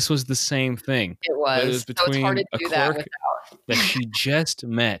movies. This was the same thing. It was between a clerk that she just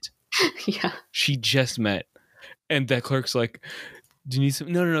met. Yeah, she just met, and that clerk's like, "Do you need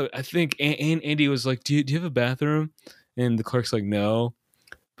some?" No. I think Andy was like, "Do you have a bathroom?" And the clerk's like, "No,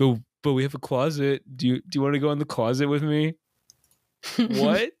 but we have a closet. Do you want to go in the closet with me?"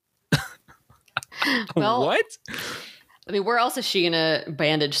 What? Well, what? I mean, where else is she gonna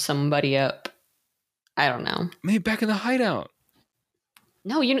bandage somebody up? I don't know. Maybe back in the hideout.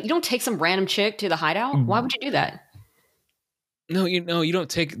 No, you don't take some random chick to the hideout. Why would you do that? No, you don't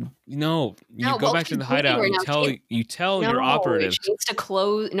take. No, you go back to the hideout. You tell your operative. She needs to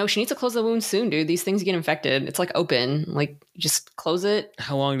close. No, she needs to close the wound soon, dude. These things get infected. It's like open. Like just close it.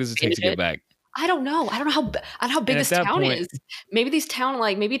 How long does it take to get back? I don't know. I don't know how big this town is. Maybe these town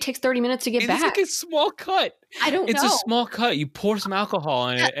maybe it takes 30 minutes to get back. It's like a small cut. I don't know. It's a small cut. You pour some alcohol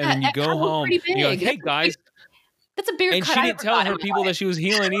in it, and then you go home. And you're like, "Hey guys." That's a bigger cut. And she didn't tell her people that she was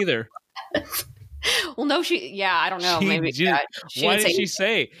healing either. Well, no, I don't know. Maybe why did she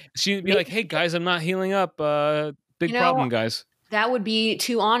say? She'd be like, "Hey guys, I'm not healing up. Big problem, guys." That would be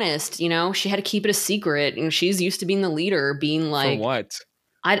too honest. She had to keep it a secret. She's used to being the leader, being like, for what?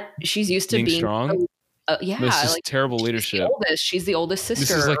 She's used to being strong. This is terrible leadership. She's the oldest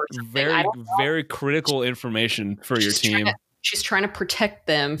sister. This is like very, very critical information for your team. She's trying to protect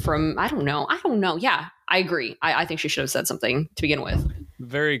them from. I don't know. Yeah, I agree. I think she should have said something to begin with.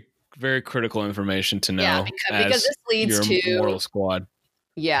 Very, very critical information to know. Yeah, because this leads to moral squad.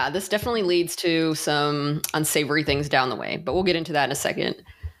 Yeah, this definitely leads to some unsavory things down the way, but we'll get into that in a second.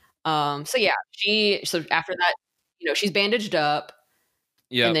 So after that, she's bandaged up.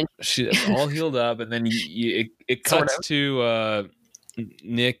 Yeah, she's all healed up, and then it cuts to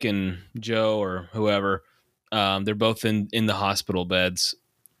Nick and Joe or whoever, they're both in the hospital beds,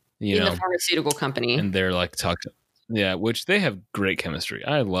 in the pharmaceutical company, and they're like talking. Yeah, which they have great chemistry.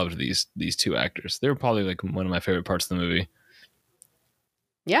 I loved these two actors. They were probably like one of my favorite parts of the movie.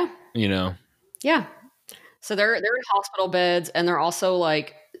 Yeah. Yeah. So they're in hospital beds, and they're also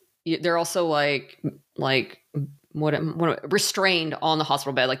like what restrained on the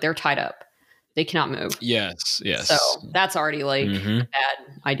hospital bed. Like they're tied up. They cannot move. Yes. So that's already like a bad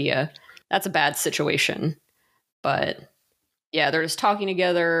idea. That's a bad situation. But yeah, they're just talking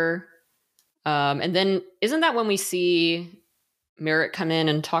together. And then isn't that when we see Merrick come in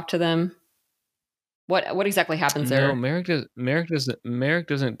and talk to them? What exactly happens there? No, Merrick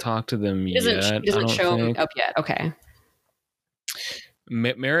doesn't talk to them yet. He doesn't show him up yet. Okay.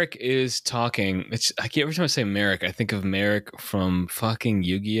 Merrick is talking. Every time I say Merrick, I think of Merrick from fucking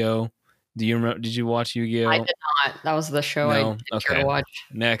Yu-Gi-Oh. Do you remember? Did you watch Yu-Gi-Oh? I did not. That was the show I didn't care to watch.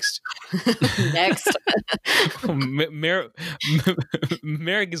 Next.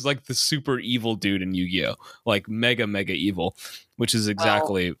 Merrick is like the super evil dude in Yu-Gi-Oh. Like mega evil, which is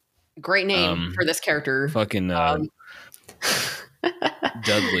exactly great name for this character. Fucking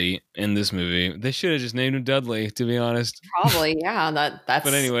Dudley in this movie. They should have just named him Dudley, to be honest. Probably, yeah. That's.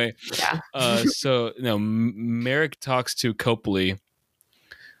 But anyway, yeah. So no, Merrick talks to Copley.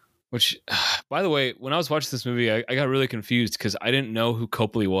 Which, by the way, when I was watching this movie, I got really confused because I didn't know who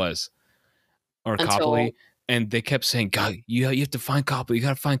Copley was. Or Copley. And they kept saying, God, you have to find Copley. You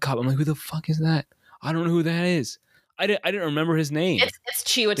got to find Copley. I'm like, who the fuck is that? I don't know who that is. I didn't remember his name. It's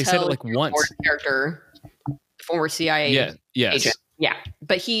Chiwetel. They said it like once. Character, former CIA agent. Yeah.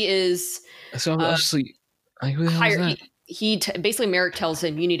 But he is... So I'm just like, who the hell is that? Basically, Merrick tells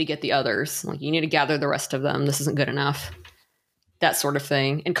him, you need to get the others. Like, you need to gather the rest of them. This isn't good enough. That sort of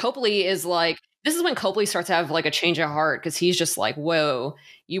thing. And Copley is like, this is when Copley starts to have like a change of heart because he's just like, whoa,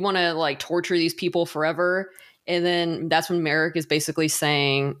 you want to like torture these people forever? And then that's when Merrick is basically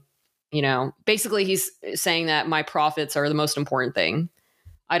saying, he's saying that my profits are the most important thing.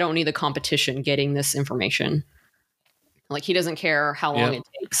 I don't need the competition getting this information. Like he doesn't care how long it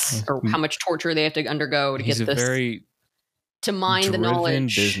takes or how much torture they have to undergo to get this. To mine the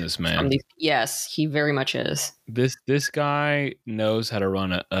knowledge. Businessman. Yes, he very much is. This guy knows how to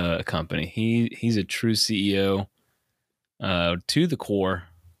run a company. He's a true CEO to the core.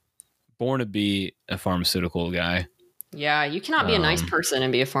 Born to be a pharmaceutical guy. Yeah, you cannot be a nice person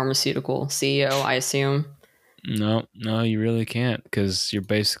and be a pharmaceutical CEO, I assume. No, you really can't because you're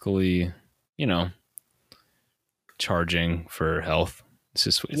basically, charging for health.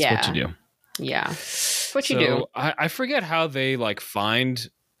 It's what you do. Yeah. What you do. I forget how they like find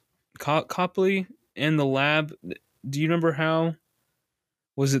Copley in the lab. Do you remember how?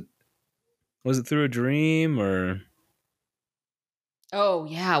 Was it through a dream or? Oh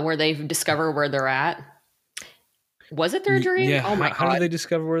yeah, where they discover where they're at. Was it through a dream? Yeah. Oh my God. How do they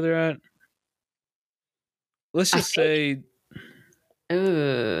discover where they're at? Let's just say.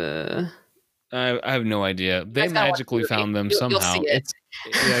 I have no idea. They magically found them somehow.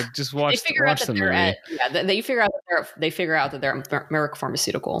 Just watch. They figure out that the they're movie. they figure out that they're Merrick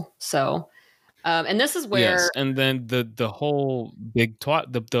Pharmaceutical. So, and this is where. Yes, and then the whole big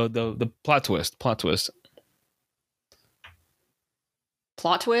the plot twist. Plot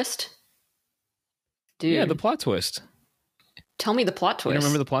twist, dude. Yeah, the plot twist. Tell me the plot twist. You don't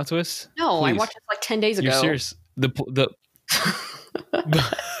remember the plot twist? No, please. I watched it like 10 days ago. You're serious? The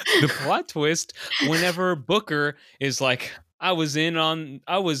plot twist whenever Booker is like, I was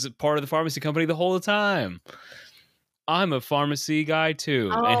part of the pharmacy company the whole time. I'm a pharmacy guy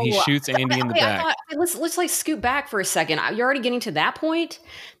too. And he shoots Andy in the back. Let's like scoot back for a second. You're already getting to that point.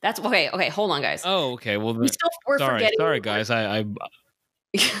 That's okay. Hold on, guys. Oh, okay. Well, we're forgetting. Sorry, guys. I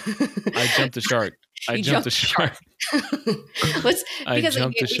jumped the shark. I jumped the shark.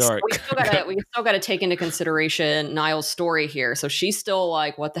 We still got to take into consideration Niall's story here. So she's still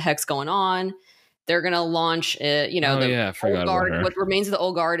like, what the heck's going on? They're going to launch, old guard. What remains of the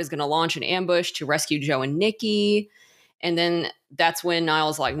old guard is going to launch an ambush to rescue Joe and Nikki. And then that's when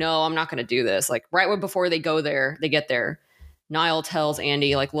Niall's like, no, I'm not going to do this. Like right before they get there, Niall tells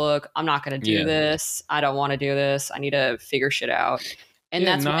Andy like, look, I'm not going to do this. I don't want to do this. I need to figure shit out. And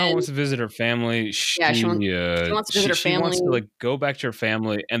that's Niall wants to visit her family. She wants to visit her family. She wants to like go back to her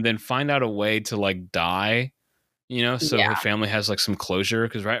family and then find out a way to like die, so her family has like some closure.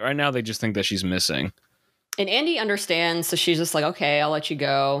 Because right now they just think that she's missing. And Andy understands, so she's just like, okay, I'll let you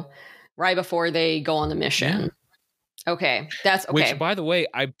go. Right before they go on the mission. Yeah. Okay, that's okay. Which, by the way,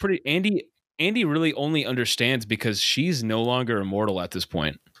 Andy really only understands because she's no longer immortal at this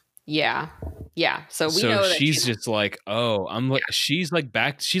point. Yeah. Yeah. So we So know that she's just like, oh, I'm like, she's like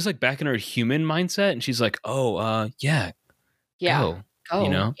back in her human mindset, and she's like, oh, yeah, yeah. go,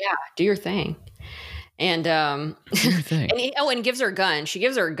 Yeah, do your thing. And do your thing. and gives her a gun. She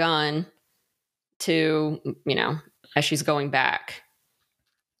gives her a gun to, as she's going back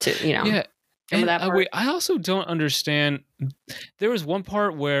to, Yeah. remember that part? Wait, I also don't understand. There was one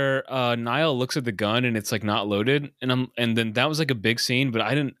part where Niall looks at the gun and it's like not loaded, and then that was like a big scene, but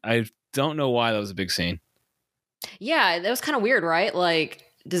I don't know why that was a big scene. Yeah, that was kind of weird, right? Like,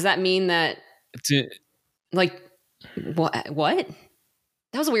 does that mean that like what?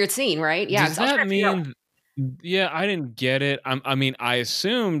 That was a weird scene, right? Yeah. Does that mean? Yeah, I didn't get it. I mean, I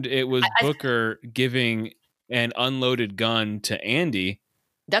assumed it was Booker giving an unloaded gun to Andy.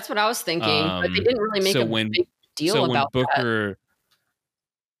 That's what I was thinking, but they didn't really make big deal about Booker, that.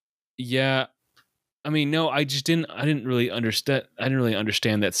 Yeah, I mean, no, I didn't really understand. I didn't really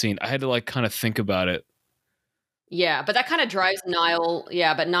understand that scene. I had to like kind of think about it. Yeah, but that kind of drives Niall.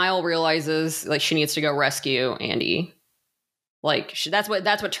 Yeah, but Niall realizes like she needs to go rescue Andy. Like that's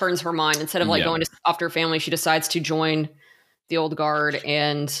what turns her mind. Instead of like going after her family, she decides to join the old guard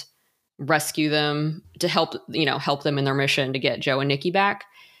and rescue them to help them in their mission to get Joe and Nikki back.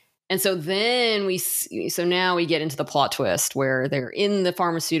 And so then now we get into the plot twist where they're in the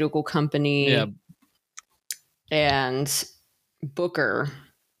pharmaceutical company, and Booker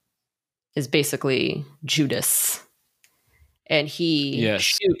is basically Judas, and he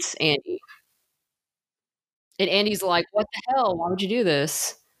shoots Andy. And Andy's like, "What the hell? Why would you do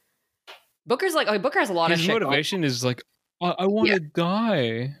this?" Booker has a lot of shit. His motivation is like, I want to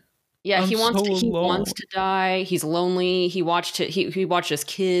die. Yeah, he wants to die. He's lonely. He watched his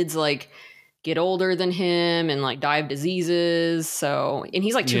kids like get older than him and like die of diseases. So, and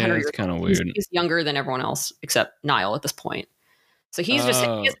he's like 200 years old. Kind of weird. He's younger than everyone else except Niall at this point. So he has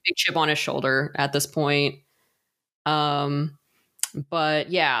a big chip on his shoulder at this point. But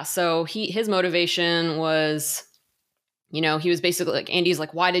yeah, so his motivation was, he was basically like, Andy's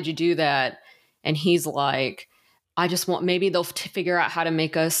like, "Why did you do that?" And he's like, "I just want, maybe they'll figure out how to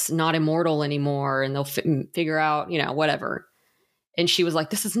make us not immortal anymore, and they'll figure out, whatever." And she was like,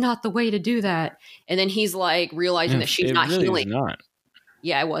 "This is not the way to do that." And then he's like realizing that she's not really healing. Not.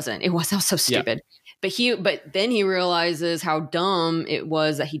 Yeah, it wasn't. That was so stupid. Yeah. But then he realizes how dumb it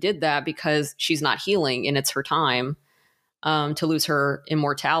was that he did that, because she's not healing and it's her time to lose her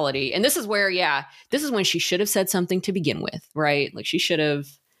immortality. And this is where, this is when she should have said something to begin with, right? Like she should have.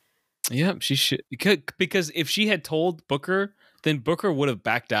 Yeah, she should, because if she had told Booker, then Booker would have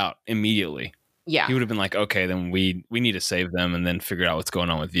backed out immediately. Yeah, he would have been like, "Okay, then we need to save them and then figure out what's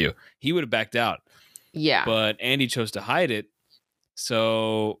going on with you." He would have backed out. Yeah, but Andy chose to hide it,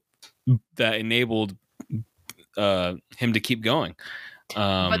 so that enabled him to keep going.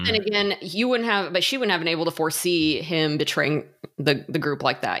 But then again, she wouldn't have been able to foresee him betraying the group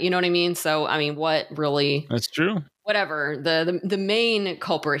like that. You know what I mean? So I mean, what really? That's true. Whatever. The main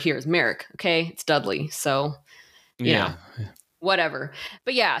culprit here is Merrick. Okay, it's Dudley. So you know, whatever.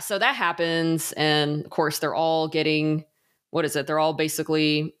 But yeah, so that happens, and of course they're all getting, what is it? They're all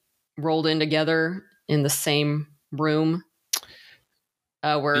basically rolled in together in the same room,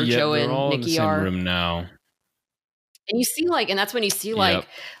 where Joe and all Nikki in the same are. Room now. And you see and that's when you see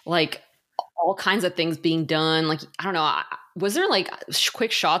like all kinds of things being done. Like, I don't know, was there like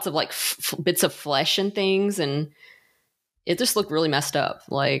quick shots of like bits of flesh and things, and it just looked really messed up.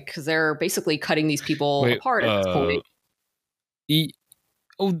 Like, because they're basically cutting these people apart at this point.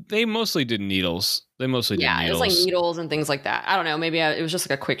 They mostly did needles. It was like needles and things like that. I don't know. Maybe it was just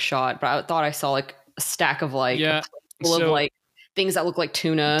like a quick shot, but I thought I saw like a stack of like full of like things that look like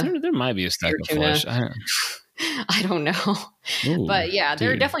tuna. There might be a stack of flesh. I don't know. Ooh, but yeah,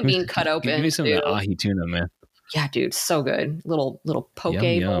 they're definitely being cut open. Give me some of that ahi tuna, man. Yeah, dude, so good. Little poke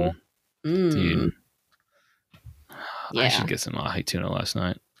bowl. Dude. Yeah. I should get some ahi tuna last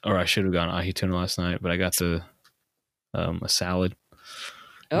night. Or I should have gone ahi tuna last night, but I got a salad.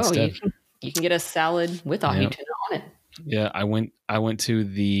 Oh, you can get a salad with ahi tuna on it. Yeah, I went to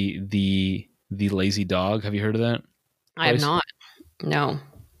the Lazy Dog. Have you heard of that place? I have not. No.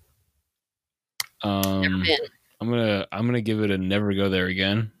 I'm gonna give it a never go there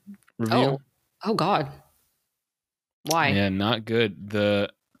again review. Oh God. Why? Yeah, not good. The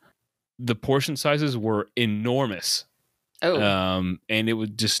portion sizes were enormous. Oh. And it was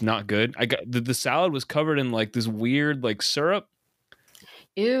just not good. I got the salad was covered in like this weird like syrup.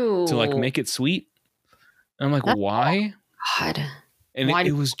 Ew. To like make it sweet. And I'm like, why? God. And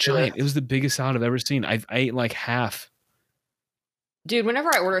it was giant. It was the biggest salad I've ever seen. I ate like half. Dude, whenever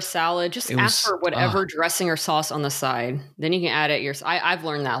I order salad, just ask for whatever dressing or sauce on the side. Then you can add it. I've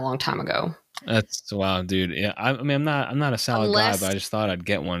learned that a long time ago. That's wow, dude. Yeah, I mean, I'm not a salad guy, but I just thought I'd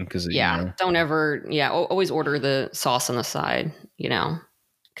get one because don't ever, always order the sauce on the side,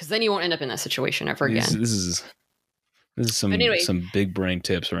 because then you won't end up in that situation ever again. This is some big brain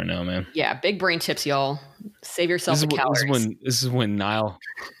tips right now, man. Yeah, big brain tips, y'all. Save yourself the calories. This is when Niall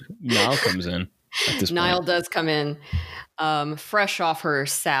comes in. At this Niall point. does come in, fresh off her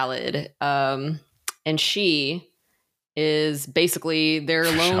salad, and she is basically their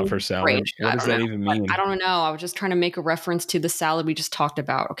lone salad. What does that even mean? I don't know. I was just trying to make a reference to the salad we just talked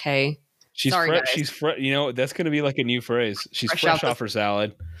about. Okay. She's fresh. That's going to be like a new phrase. She's fresh off her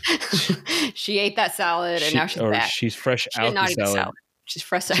salad. She ate that salad and now she's back. She's fresh out the salad. She's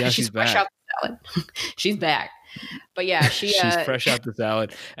fresh. She's fresh out the salad. She's back. But yeah, she's fresh out the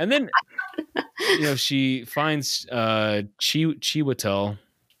salad. And then, she finds Chiwetel.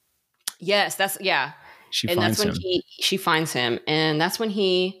 Yes, she finds him, and that's when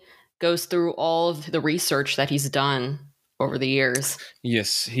he goes through all of the research that he's done over the years.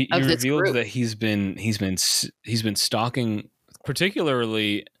 Yes, he reveals that he's been stalking,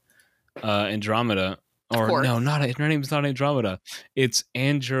 particularly Andromeda. Or no, her name's not Andromeda. It's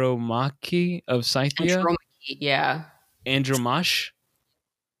Andromache of Scythia. Andromache.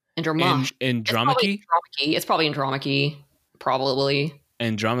 Andromache. It's probably Andromache. Probably.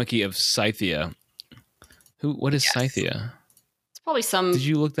 Andromache of Scythia. What is Scythia? It's probably some. Did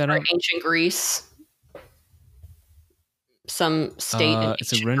you look that up? Ancient Greece. Some state. In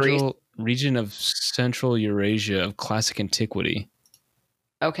it's a region of Central Eurasia of classic antiquity.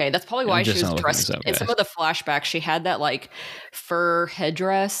 Okay, that's probably why she was dressed. In some of the flashbacks, she had that like fur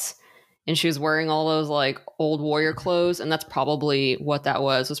headdress, and she was wearing all those like old warrior clothes, and that's probably what that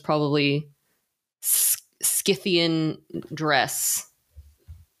was. It was probably Scythian dress.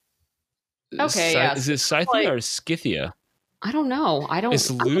 Okay, Is it Scythia or Scythia? I don't know. It's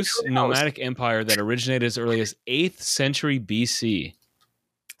a loose nomadic empire that originated as early as 8th century BC.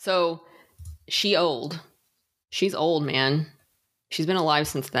 So she's old, man. She's been alive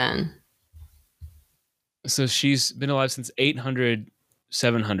since then. So she's been alive since 800,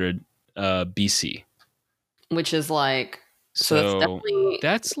 700 BC. Which is like... So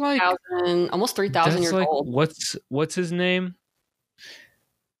that's like... almost 3,000 years old. What's his name?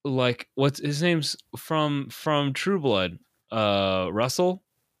 Like, what's his name's from True Blood? Russell?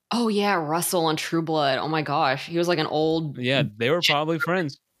 Oh, yeah, Russell on True Blood. Oh, my gosh. He was like an old... Yeah, they were probably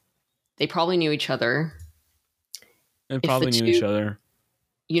friends. They probably knew each other.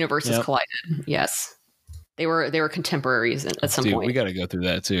 Universes collided. Yes, they were contemporaries at some point. We got to go through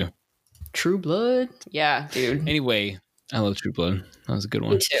that too. True Blood, yeah, dude. Anyway, I love True Blood. That was a good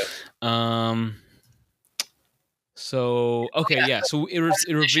one. Me too. So So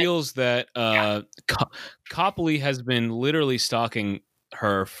it reveals that Copley has been literally stalking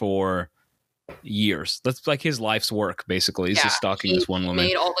her for years. That's like his life's work, basically. He's just stalking this one woman.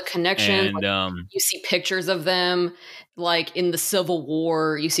 Made all the connections. And you see pictures of them, like in the Civil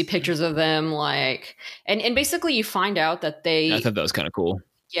War. You see pictures of them, like, and basically you find out that I thought that was kind of cool.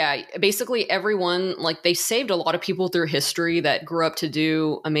 Yeah, basically everyone, like, they saved a lot of people through history that grew up to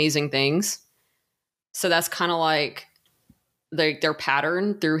do amazing things. So that's kind of like their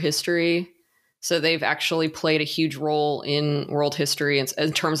pattern through history. So they've actually played a huge role in world history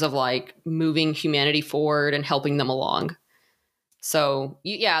in terms of like moving humanity forward and helping them along. So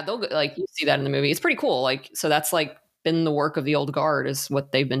they'll like, you see that in the movie. It's pretty cool. Like, so that's like been the work of the old guard is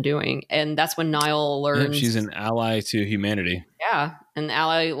what they've been doing. And that's when Niall learns. She's an ally to humanity. Yeah. And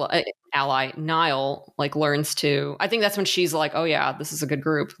ally Niall like learns to, I think that's when she's like, oh yeah, this is a good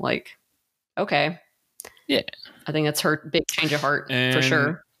group. Like, okay. Yeah. I think that's her big change of heart for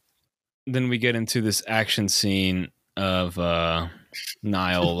sure. Then we get into this action scene of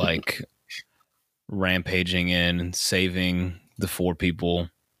Niall like rampaging in and saving the 4 people.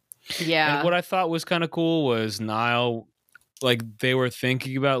 Yeah. And what I thought was kind of cool was Niall, like they were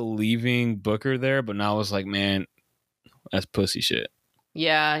thinking about leaving Booker there, but Niall was like, man, that's pussy shit.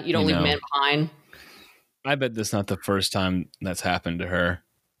 Yeah, you don't leave a man behind. I bet that's not the first time that's happened to her.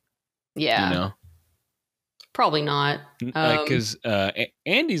 Yeah. Probably not. Because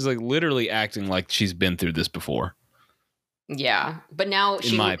Andy's like literally acting like she's been through this before. Yeah, but now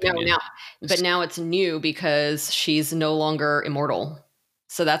now it's new because she's no longer immortal.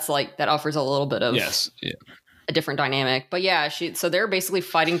 So that's like that offers a little bit of a different dynamic. But yeah, so they're basically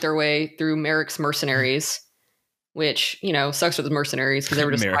fighting their way through Merrick's mercenaries, which sucks for the mercenaries because they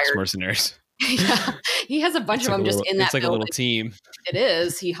were just Merrick's hired. Mercenaries. Yeah, he has a bunch of them just in that. It's like a little team. It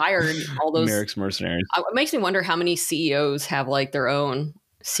is. He hired all those Merrick's mercenaries. It makes me wonder how many CEOs have like their own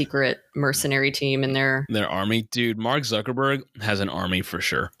secret mercenary team in their army. Dude, Mark Zuckerberg has an army for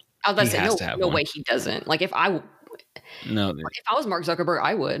sure. I was about to say, has to have no one. way he doesn't. Like if I was Mark Zuckerberg,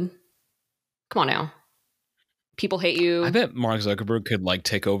 I would. Come on now. People hate you. I bet Mark Zuckerberg could like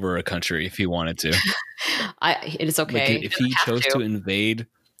take over a country if he wanted to. It's okay. Like if he chose to invade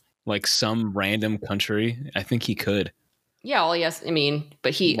like some random country, I think he could. Yeah, well, yes. I mean,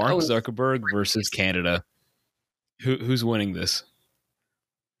 but Mark Zuckerberg versus Canada. Who's winning this?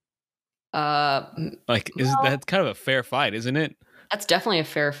 Like, is that kind of a fair fight, isn't it? That's definitely a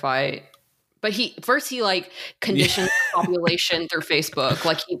fair fight. But he like conditions the population through Facebook.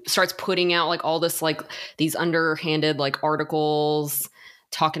 Like he starts putting out like all this like these underhanded like articles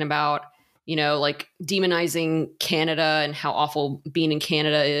talking about, you know, like demonizing Canada and how awful being in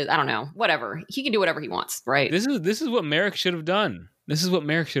Canada is. I don't know, whatever. He can do whatever he wants, right? This is what Merrick should have done. This is what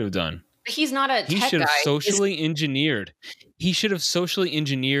Merrick should have done. But he's not a tech guy. He should have socially engineered. He should have socially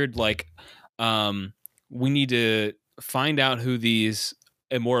engineered like we need to find out who these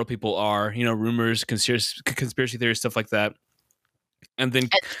immoral people are, you know, rumors, conspiracy theories, stuff like that. And then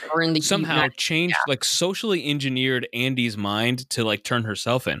somehow change, like socially engineered Andy's mind to like turn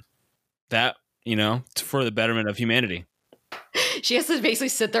herself in. That, you know, for the betterment of humanity. She has to basically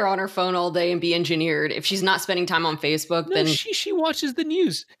sit there on her phone all day and be engineered. If she's not spending time on Facebook, then she watches the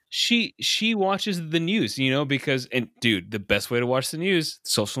news. She watches the news, you know, because, and dude, the best way to watch the news,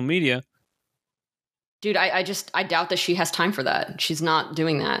 social media. Dude, I doubt that she has time for that. She's not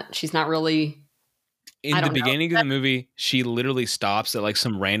doing that. She's not really. In the beginning of the movie, she literally stops at like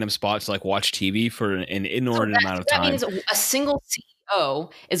some random spot to like watch TV for an inordinate amount of time. That means a single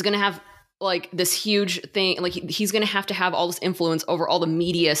CEO is going to have like this huge thing. Like he's going to have all this influence over all the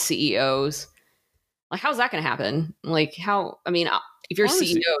media CEOs. Like, how's that going to happen? Like, how? I mean, if you're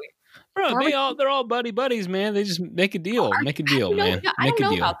CEO. Bro, they're all buddies, man. They just make a deal. Make a deal, man. I don't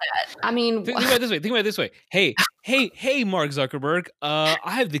know about that. I mean, think about it this way. Hey, Mark Zuckerberg. I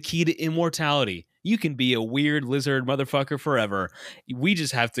have the key to immortality. You can be a weird lizard motherfucker forever. We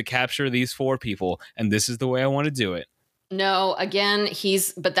just have to capture these 4 people, and this is the way I want to do it. No, again,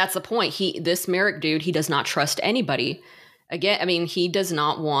 but that's the point. This Merrick dude, he does not trust anybody. Again, I mean, he does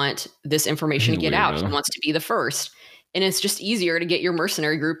not want this information to get out. He wants to be the first. And it's just easier to get your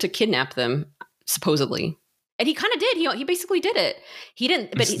mercenary group to kidnap them, supposedly. And he kind of did. He basically did it. He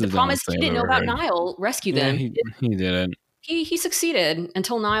didn't. But the problem is he didn't know about Niall rescue them. He didn't. He succeeded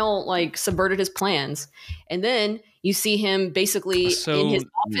until Niall like subverted his plans. And then you see him basically in his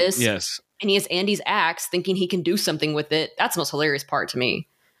office. Yes. And he has Andy's axe thinking he can do something with it. That's the most hilarious part to me.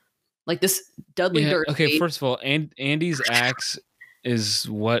 Like this Dudley Dursley. Okay, first of all, Andy's axe is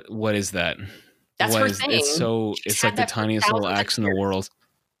what is that? That's her thing. It's like the tiniest little axe in the world.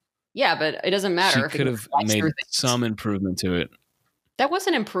 Yeah, but it doesn't matter. She could have made some improvement to it. That was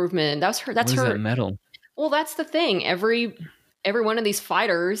an improvement. That's her. That's her. That metal. Well, that's the thing. Every one of these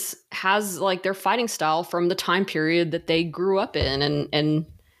fighters has like their fighting style from the time period that they grew up in and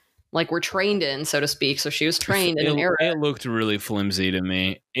like were trained in, so to speak. So she was trained in an era. It looked really flimsy to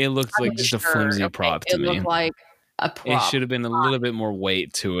me. It looked like just a flimsy prop to me. It looked like a prop. It should have been a little bit more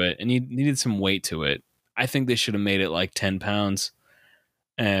weight to it, and you needed some weight to it. I think they should have made it like 10 pounds,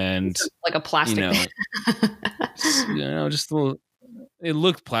 and like a plastic. Just a little. It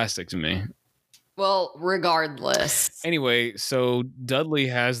looked plastic to me. Well, regardless. Anyway, so Dudley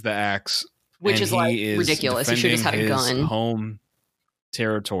has the axe, which is like ridiculous. He should have just had a gun. Home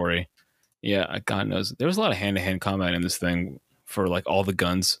territory. Yeah, God knows there was a lot of hand-to-hand combat in this thing for like all the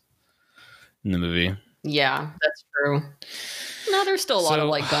guns in the movie. Yeah, that's true. No, there's still a lot of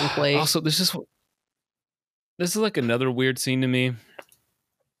like gunplay. Also, this is like another weird scene to me.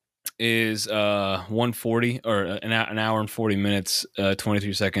 Is 1:40 or an hour and 40 minutes,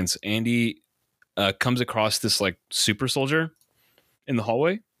 23 seconds. Andy comes across this like super soldier in the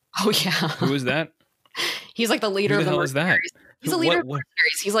hallway. Oh yeah, who is that? He's like the leader of the mercenaries. He's a leader of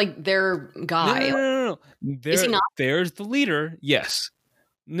mercenaries. He's like their guy. No. Is he not? There's the leader. Yes.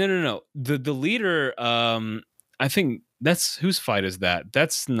 No. The leader. I think that's whose fight is that?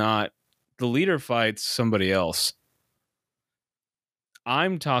 That's not the leader. Fights somebody else.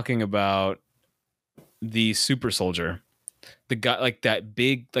 I'm talking about the super soldier, the guy like that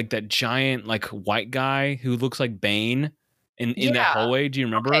big, like that giant, like white guy who looks like Bane in that hallway. Do you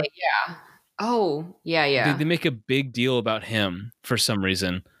remember? Okay, yeah. Oh, yeah. They make a big deal about him for some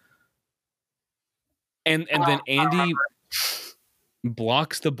reason. And then Andy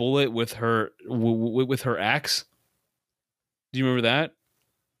blocks the bullet with her axe. Do you remember that?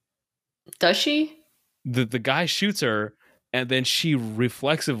 Does she? The guy shoots her, and then she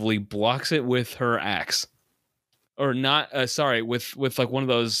reflexively blocks it with her axe. Or not, with like one of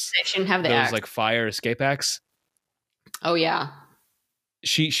those. They shouldn't have the axe. Like fire escape axe. Oh yeah.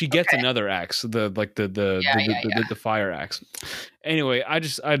 she gets another axe, the fire axe. Anyway, I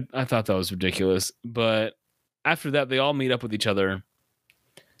thought that was ridiculous. But after that, they all meet up with each other,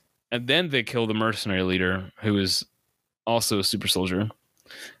 and then they kill the mercenary leader, who is also a super soldier.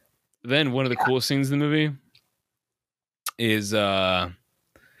 Then one of the coolest scenes in the movie is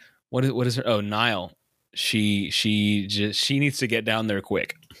what is her? Oh, Nile. She needs to get down there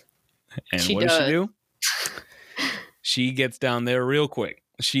quick. And what does she do? She gets down there real quick.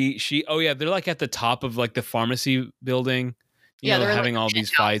 Oh yeah, they're like at the top of like the pharmacy building. You know, they're having all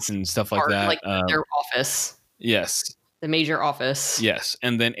these fights and stuff like that. Like their office. Yes. The major office. Yes.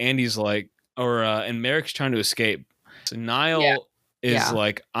 And then Andy's like, and Merrick's trying to escape. So Nile is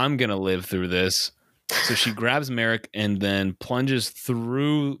like, I'm gonna live through this. So she grabs Merrick and then plunges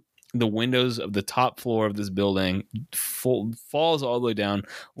through the windows of the top floor of this building, falls all the way down,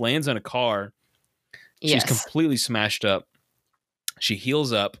 lands on a car. She's completely smashed up. She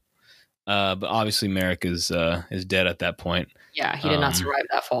heals up, but obviously Merrick is dead at that point. Yeah, he did not survive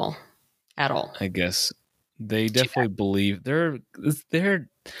that fall at all. I guess they definitely believe they're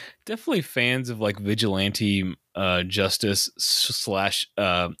definitely fans of like vigilante justice /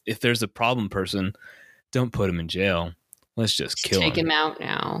 if there's a problem person, don't put him in jail. Let's just kill him. Take him out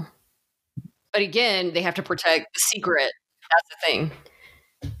now. But again, they have to protect the secret. That's the thing.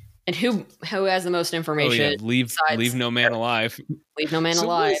 And who has the most information? Oh, yeah. Leave no man alive. Leave no man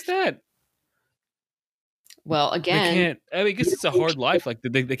alive. What is that? Well, again, they can't. I mean, I guess it's a hard life. Like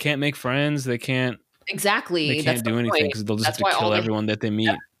they can't make friends. They can't. Exactly. They can't do anything because they'll just have to kill everyone that they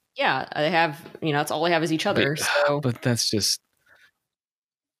meet. Yeah, they have. That's all they have is each other. But that's just.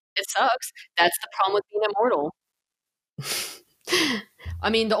 It sucks. That's the problem with being immortal. I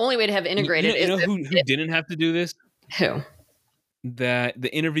mean, the only way to have integrated is who didn't have to do this? Who? The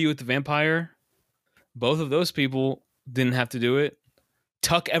interview with the vampire. Both of those people didn't have to do it.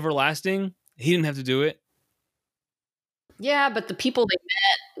 Tuck Everlasting, he didn't have to do it. Yeah, but the people they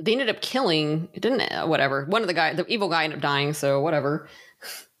met, they ended up killing. It didn't. Whatever. One of the evil guy, ended up dying. So whatever.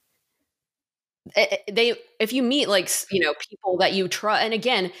 If you meet people that you trust, and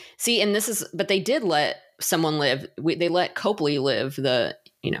again, but they did let someone live. They let Copley live. The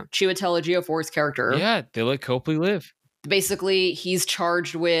Chiwetel Ejiofor's character. Yeah, they let Copley live. Basically, he's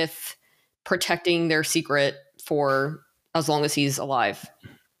charged with protecting their secret for as long as he's alive.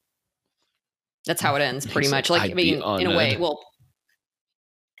 That's how it ends, pretty much. Like, in a way, well,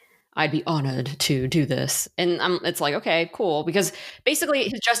 I'd be honored to do this. And it's like, okay, cool. Because basically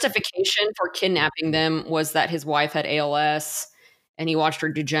his justification for kidnapping them was that his wife had ALS and he watched her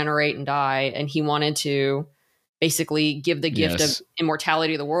degenerate and die. And he wanted to basically give the gift of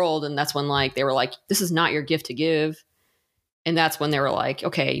immortality to the world. And that's when they were like, this is not your gift to give. And that's when they were like,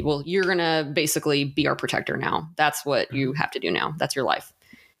 okay, well, you're going to basically be our protector now. That's what you have to do now. That's your life.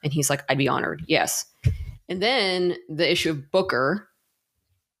 And he's like, I'd be honored. Yes. And then the issue of Booker.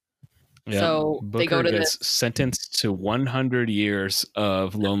 Yeah, so Booker they go to gets sentenced to 100 years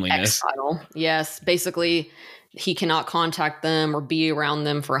of loneliness. Exile. Yes. Basically, he cannot contact them or be around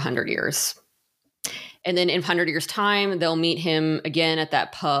them for 100 years. And then in 100 years' time, they'll meet him again at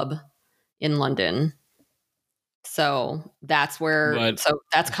that pub in London. So that's where. So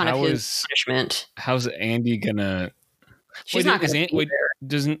that's kind of his punishment. How's Andy gonna? She's not going to be there.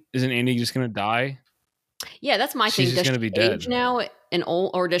 Isn't Andy just gonna die? Yeah, that's my thing. She's just gonna be dead now and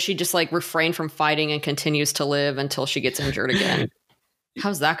old, or does she just refrain from fighting and continues to live until she gets injured again?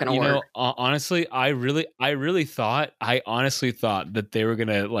 How's that going to work? Honestly, I honestly thought that they were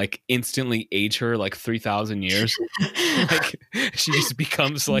gonna instantly age her 3,000 years. She just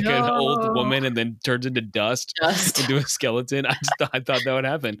becomes an old woman and then turns into dust. into a skeleton. I thought that would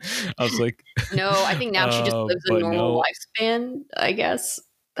happen. I was like, no, I think now she just lives a normal lifespan. I guess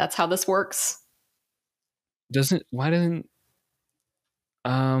that's how this works.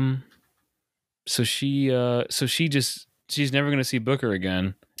 She's never going to see Booker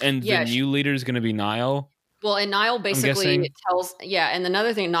again. And the new leader is going to be Nile. Well, and Nile basically tells, and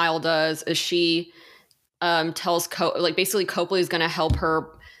another thing Nile does is she tells basically Copley is going to help her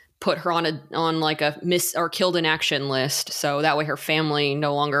put her on a miss or killed in action list. So that way her family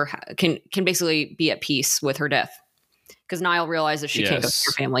no longer can basically be at peace with her death. Because Nile realizes she can't go to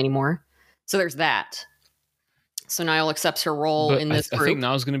her family anymore. So there's that. So Nile accepts her role in this group. I think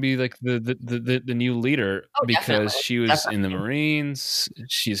Nile's going to be the new leader because she was in the Marines.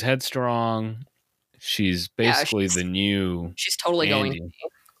 She's headstrong. She's basically the new. She's totally Andy. going to be.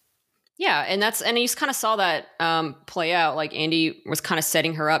 Yeah, and you just kind of saw that play out. Like Andy was kind of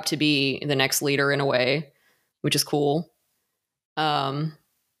setting her up to be the next leader in a way, which is cool. But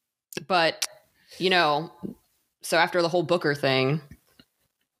so after the whole Booker thing.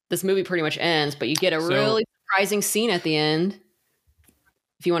 this movie pretty much ends, but you get a really surprising scene at the end.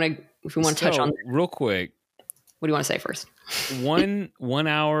 If you want to touch on that. Real quick. What do you want to say first? 1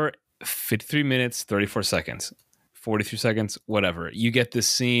 hour, 53 minutes, 34 seconds, 43 seconds, whatever. You get this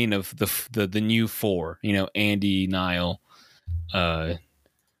scene of the new four, Andy, Niall,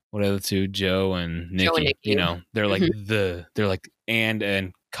 what are the two? Joe and Nikki. They're like they're like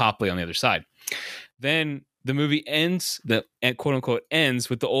and Copley on the other side. Then the movie ends, the quote unquote ends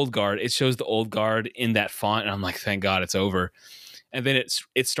with the old guard. It shows the old guard in that font, and I'm like, thank God it's over. And then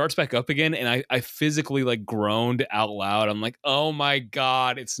it starts back up again, and I physically like groaned out loud. I'm like, oh my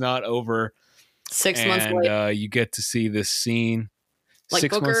God, it's not over. 6 months later, you get to see this scene. Like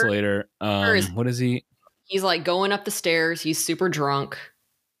 6 Booker, months later, what is he? He's like going up the stairs. He's super drunk.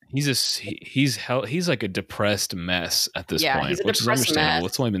 He's like a depressed mess at this point, which is understandable.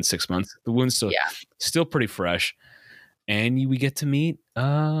 Mess. It's only been 6 months. The wound's still pretty fresh, and we get to meet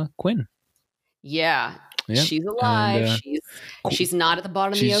Quinn. Yeah, she's alive. And, she's not at the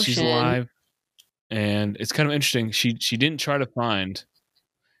bottom of the ocean. She's alive, and it's kind of interesting. She didn't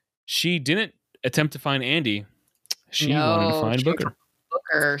attempt to find Andy. She wanted to find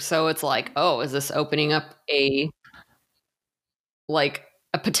Booker. So it's like, oh, is this opening up a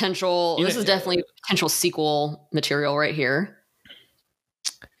potential? This is definitely potential sequel material right here.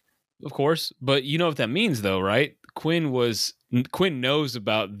 Of course, but you know what that means, though, right? Quinn knows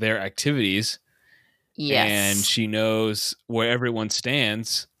about their activities. Yes, and she knows where everyone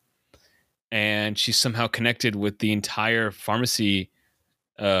stands, and she's somehow connected with the entire pharmacy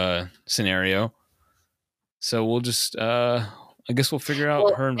scenario. So we'll just, I guess we'll figure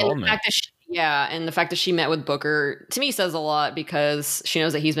out her involvement. And the fact that she met with Booker, to me, says a lot because she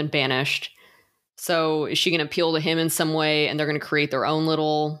knows that he's been banished. So is she going to appeal to him in some way, and they're going to create their own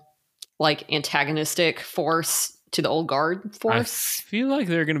little, antagonistic force to the old guard force? I feel like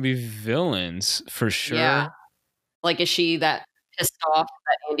they're going to be villains for sure. Yeah. Is she that pissed off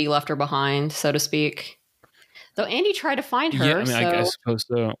that Andy left her behind, so to speak? Though Andy tried to find her. Yeah, I suppose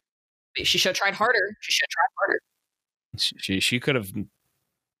so. She should have tried harder. She could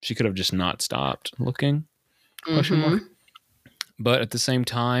have just not stopped looking. Question mark. But at the same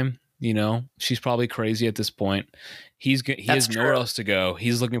time, she's probably crazy at this point. He has nowhere else to go.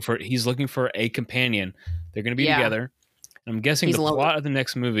 He's looking for a companion. They're going to be together. And I'm guessing the plot of the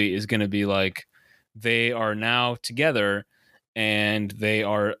next movie is going to be like they are now together and they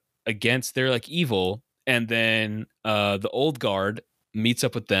are they're evil. And then the old guard meets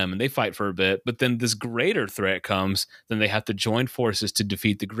up with them and they fight for a bit. But then this greater threat comes. Then they have to join forces to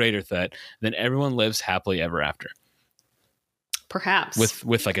defeat the greater threat. Then everyone lives happily ever after. Perhaps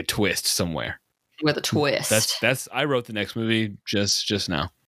with a twist somewhere. With a twist. That's I wrote the next movie just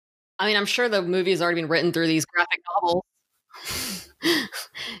now. I mean, I'm sure the movie has already been written through these graphic novels.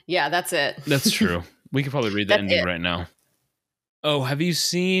 Yeah, that's it. That's true. We could probably read the ending right now. Oh, have you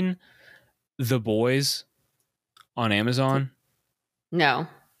seen The Boys on Amazon? No.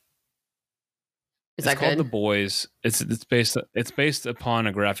 It's called The Boys. It's based upon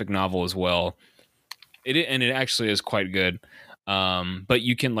a graphic novel as well. It actually is quite good. But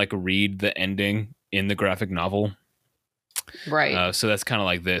you can read the ending in the graphic novel. Right. So that's kind of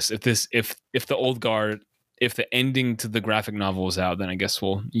like this. If the old guard, if the ending to the graphic novel is out, then I guess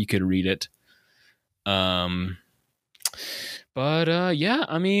you could read it. But yeah,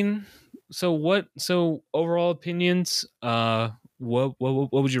 I mean, so overall opinions, what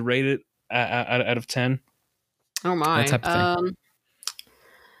would you rate it out of 10? Oh my. That type of thing.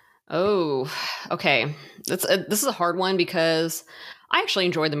 Oh, okay. This is a hard one because I actually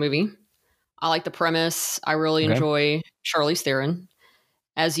enjoyed the movie. I like the premise. I really enjoy Charlize Theron.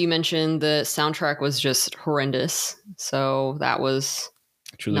 As you mentioned, the soundtrack was just horrendous. So that was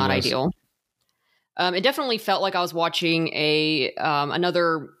not ideal. It definitely felt like I was watching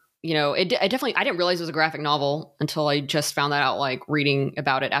another, I didn't realize it was a graphic novel until I just found that out, reading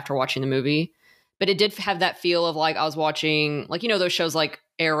about it after watching the movie. But it did have that feel of I was watching, those shows like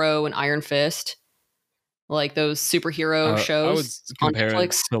Arrow and Iron Fist, those superhero shows. I would compare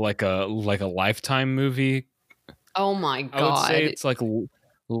it to like a Lifetime movie. Oh my God. I would say it's like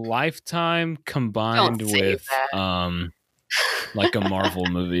Lifetime combined with like a Marvel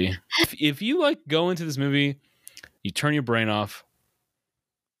movie. If you go into this movie, you turn your brain off,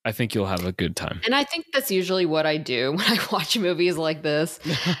 I think you'll have a good time. And I think that's usually what I do when I watch movies like this.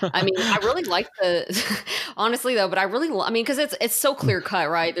 I mean, I really like honestly though, but because it's so clear cut,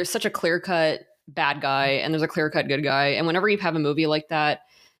 right? There's such a clear cut bad guy and there's a clear cut good guy. And whenever you have a movie like that,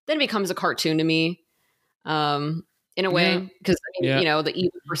 then it becomes a cartoon to me. In a way, because the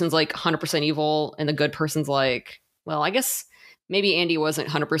evil person's 100% evil and the good person's well, I guess maybe Andy wasn't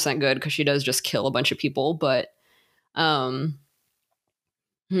 100% good because she does just kill a bunch of people, but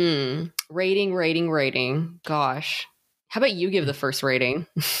rating. Gosh. How about you give the first rating?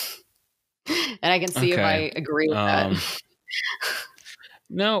 And I can see if I agree with that.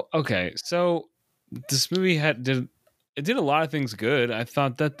 No, okay. So this movie did a lot of things good. I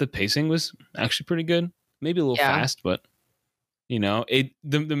thought that the pacing was actually pretty good. Maybe a little fast, but you know,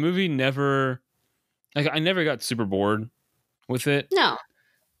 the movie never, like, I never got super bored with it. No.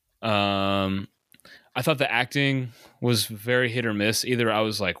 I thought the acting was very hit or miss. Either I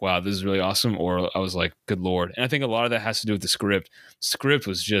was like, wow, this is really awesome, or I was like, good Lord. And I think a lot of that has to do with the script. Script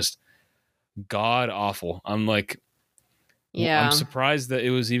was just god awful. I'm like, I'm surprised that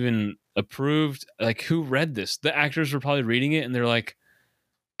it was even approved. Like, who read this? The actors were probably reading it and they're like,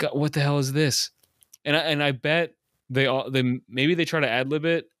 God, what the hell is this? And I bet they maybe they try to ad-lib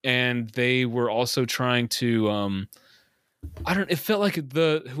it, and they were also trying to it felt like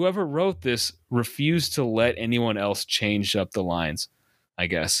whoever wrote this refused to let anyone else change up the lines, I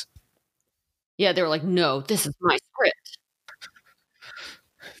guess. Yeah, they were like, no, this is my script.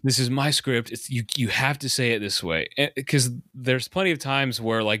 This is my script. It's you have to say it this way, because there's plenty of times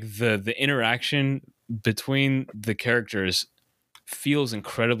where like the interaction between the characters feels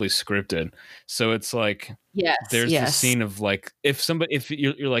incredibly scripted. So it's like, there's this scene of like, if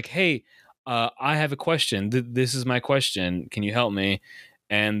you're like, hey, I have a question. This is my question. Can you help me?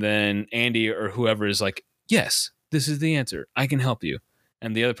 And then Andy or whoever is like, yes, this is the answer. I can help you.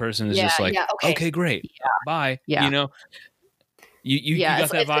 And the other person is just like, okay, great. Yeah. Bye. Yeah. You know, you got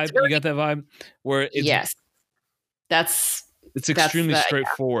that vibe. You got that vibe where it's, it's extremely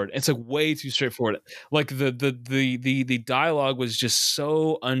straightforward. It's like way too straightforward. Like the dialogue was just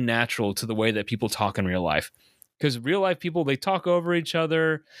so unnatural to the way that people talk in real life. Because real life people, they talk over each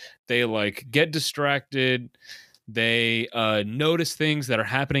other. They like get distracted. They notice things that are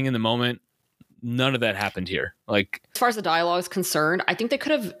happening in the moment. None of that happened here. Like, as far as the dialogue is concerned, I think they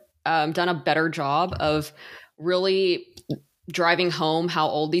could have done a better job of really driving home how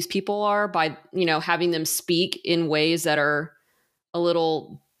old these people are by, you know, having them speak in ways that are a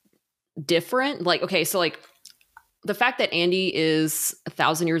little different. Like, okay, so like the fact that Andy is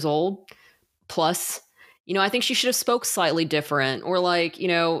 1,000 years old plus, you know, I think she should have spoke slightly different, or like, you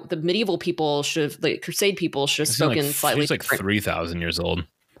know, the medieval people should have, like Crusade people should have spoken slightly different. She's like 3,000 years old.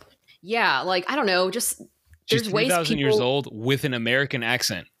 Yeah, like, I don't know, just she's 3,000 years old with an American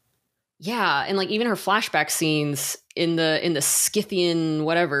accent. Yeah, and like even her flashback scenes in the Scythian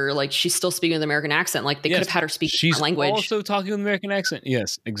whatever, like she's still speaking with an American accent. Like they could have had her speak she's language. She's also talking with an American accent.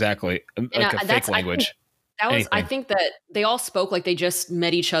 Yes, exactly. Like a fake language. I think that they all spoke like they just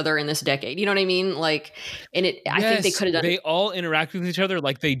met each other in this decade. You know what I mean? Like, and I think they could have done. They all interact with each other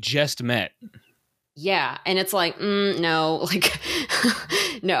like they just met. Yeah, and it's like, no, like,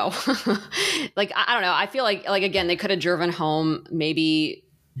 no, like I don't know. I feel like again, they could have driven home maybe.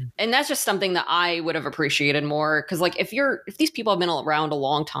 And that's just something that I would have appreciated more. Cause like, if these people have been around a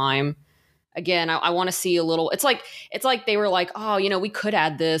long time, again, I want to see a little, it's like they were like, oh, you know, we could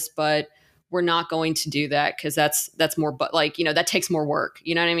add this, but we're not going to do that. Cause that's more, but like, you know, that takes more work.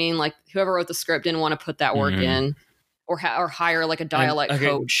 You know what I mean? Like whoever wrote the script didn't want to put that work in, or hire like a dialect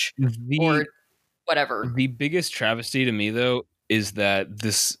coach or whatever. The biggest travesty to me though, is that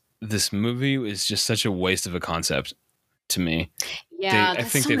this movie is just such a waste of a concept to me. Yeah, I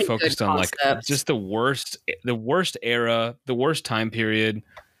think they focused on like just the worst era, the worst time period.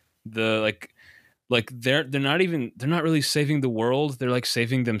 The like they're not really saving the world. They're like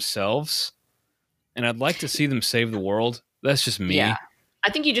saving themselves. And I'd like to see them save the world. That's just me. Yeah,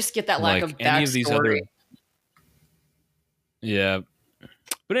 I think you just get that lack of backstory. Any of these other, yeah.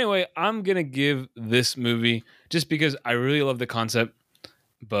 But anyway, I'm gonna give this movie, just because I really love the concept,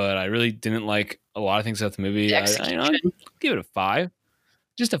 but I really didn't like a lot of things about the movie. I'll give it a 5.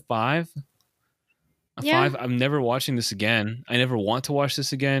 Just a 5. A 5. I'm never watching this again. I never want to watch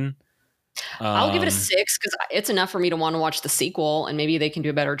this again. I'll give it a 6 because it's enough for me to want to watch the sequel, and maybe they can do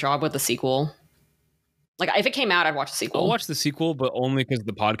a better job with the sequel. Like if it came out, I'd watch the sequel. I'll watch the sequel, but only because of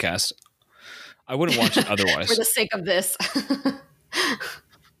the podcast. I wouldn't watch it otherwise. For the sake of this.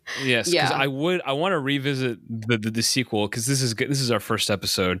 Yes, because I want to revisit the sequel, because this is our first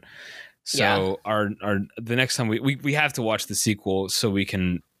episode. So the next time we have to watch the sequel so we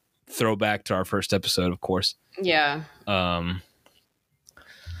can throw back to our first episode, of course. Yeah. But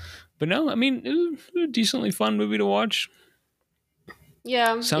no, I mean, it was a decently fun movie to watch.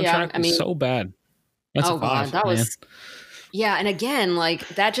 Yeah. Soundtrack was so bad. That's a 5, God, that man. was. Yeah, and again, like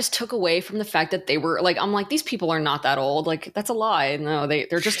that just took away from the fact that they were like, I'm like, these people are not that old. Like that's a lie. No,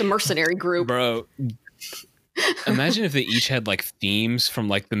 they're just a mercenary group. Bro, Imagine if they each had like themes from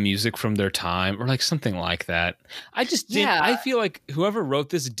like the music from their time or like something like that. I just didn't. Yeah. I feel like whoever wrote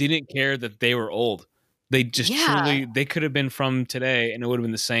this didn't care that they were old. They just truly, they could have been from today and it would have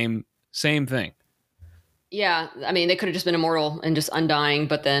been the same thing. Yeah. I mean, they could have just been immortal and just undying,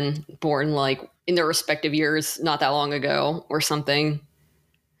 but then born like in their respective years not that long ago or something.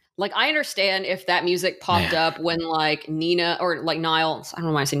 Like, I understand if that music popped up when like Nina or like Niles, I don't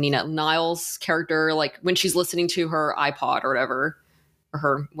know why I say Nina, Niles' character, like when she's listening to her iPod or whatever, or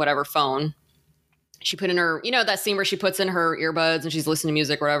her whatever phone, she put in her, you know, that scene where she puts in her earbuds and she's listening to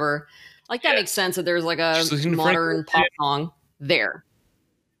music or whatever. Like, that makes sense that there's like a modern pop song there.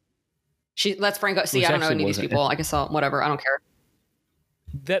 That's Franco. See, I don't know any of these people. I guess whatever. I don't care.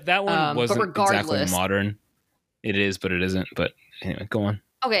 That one wasn't exactly modern. It is, but it isn't. But anyway, go on.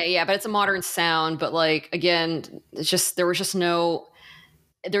 Okay, yeah, but it's a modern sound. But like, again, it's just there's no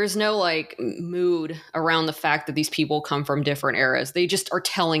like mood around the fact that these people come from different eras. They just are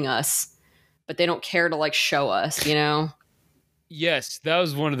telling us, but they don't care to like show us, you know? Yes, that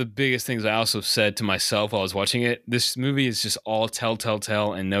was one of the biggest things I also said to myself while I was watching it. This movie is just all tell,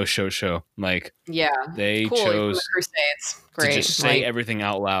 and no show. Like, yeah, they chose the Crusades. Great. To just say everything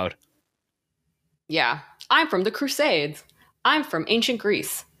out loud. Yeah, I'm from the Crusades. I'm from ancient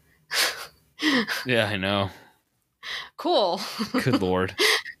Greece. Yeah, I know. Cool. Good Lord.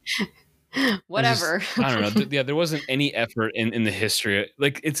 Whatever. I don't know. Yeah, there wasn't any effort in the history.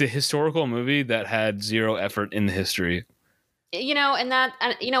 Like, it's a historical movie that had zero effort in the history. You know, and that,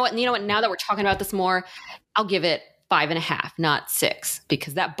 you know what, now that we're talking about this more, I'll give it 5.5, not 6,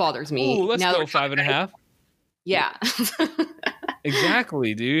 because that bothers me. Ooh, let's go 5.5. Yeah.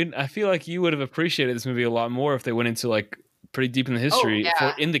 Exactly, dude. I feel like you would have appreciated this movie a lot more if they went into like pretty deep in the history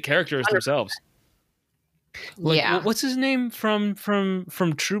in the characters 100%. Themselves. Like, yeah. What's his name from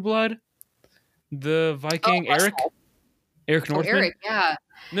True Blood? The Viking, Eric Northman. Eric, yeah.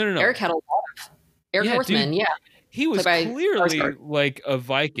 No. Eric had a lot of Eric Northman, dude. Yeah. He was clearly like a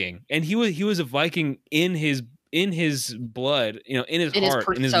Viking, and he was a Viking in his blood, you know, in his heart,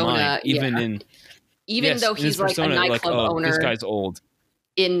 persona, in his mind, even though he's like persona, a nightclub owner. This guy's old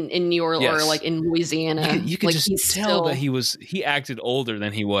in New Orleans or like in Louisiana. You could like, just tell that he acted older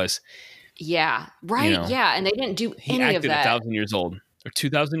than he was. Yeah, right. You know, yeah, and they didn't do any of that. He acted 1,000 years old or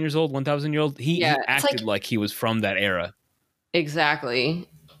 2,000 years old, 1,000 year old. He acted like he was from that era. Exactly.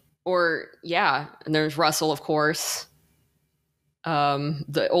 Or and there's Russell, of course,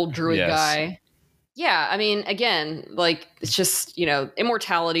 the old druid guy. Yeah, I mean, again, like, it's just, you know,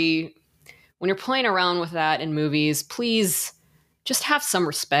 immortality. When you're playing around with that in movies, please just have some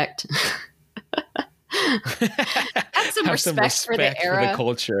respect. Have some respect for the era, for the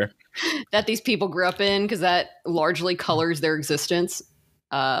culture that these people grew up in, because that largely colors their existence.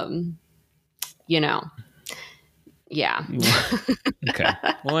 You know. Yeah. Okay.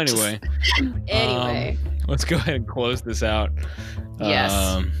 Well, anyway. Let's go ahead and close this out. Yes.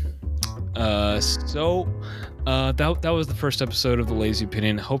 So that was the first episode of The Lazy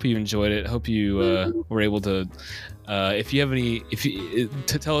Opinion. Hope you enjoyed it. Hope you were able to if you have any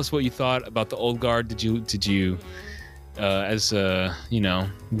to tell us what you thought about the old guard. Did you as you know,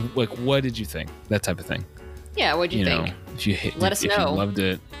 like, what did you think? That type of thing. Yeah, what did you think? If you let us know. If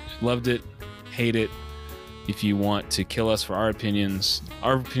you loved it, hate it. If you want to kill us for our opinions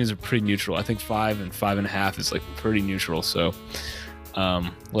are pretty neutral. I think 5 and 5.5 is like pretty neutral. So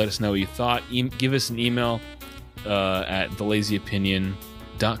let us know what you thought. Give us an email at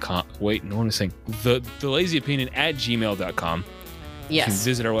thelazyopinion.com. Wait, no one is saying thelazyopinion@gmail.com. Yes. You can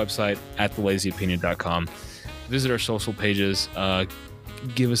visit our website at thelazyopinion.com. Visit our social pages.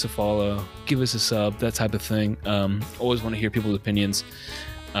 Give us a follow. Give us a sub. That type of thing. Always want to hear people's opinions.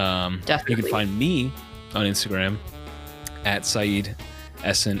 Definitely. You can find me on Instagram at Syed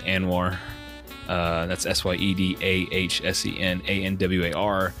Ehsan Anwar. That's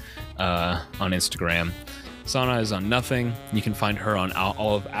SYEDAHSENANWAR on Instagram. Sana is on nothing. You can find her on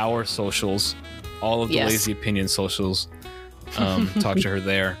all of our socials, all of the Lazy Opinion socials. Talk to her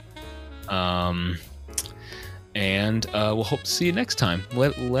there. And we'll hope to see you next time.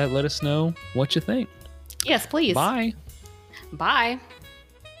 Let us know what you think. Yes, please. Bye. Bye.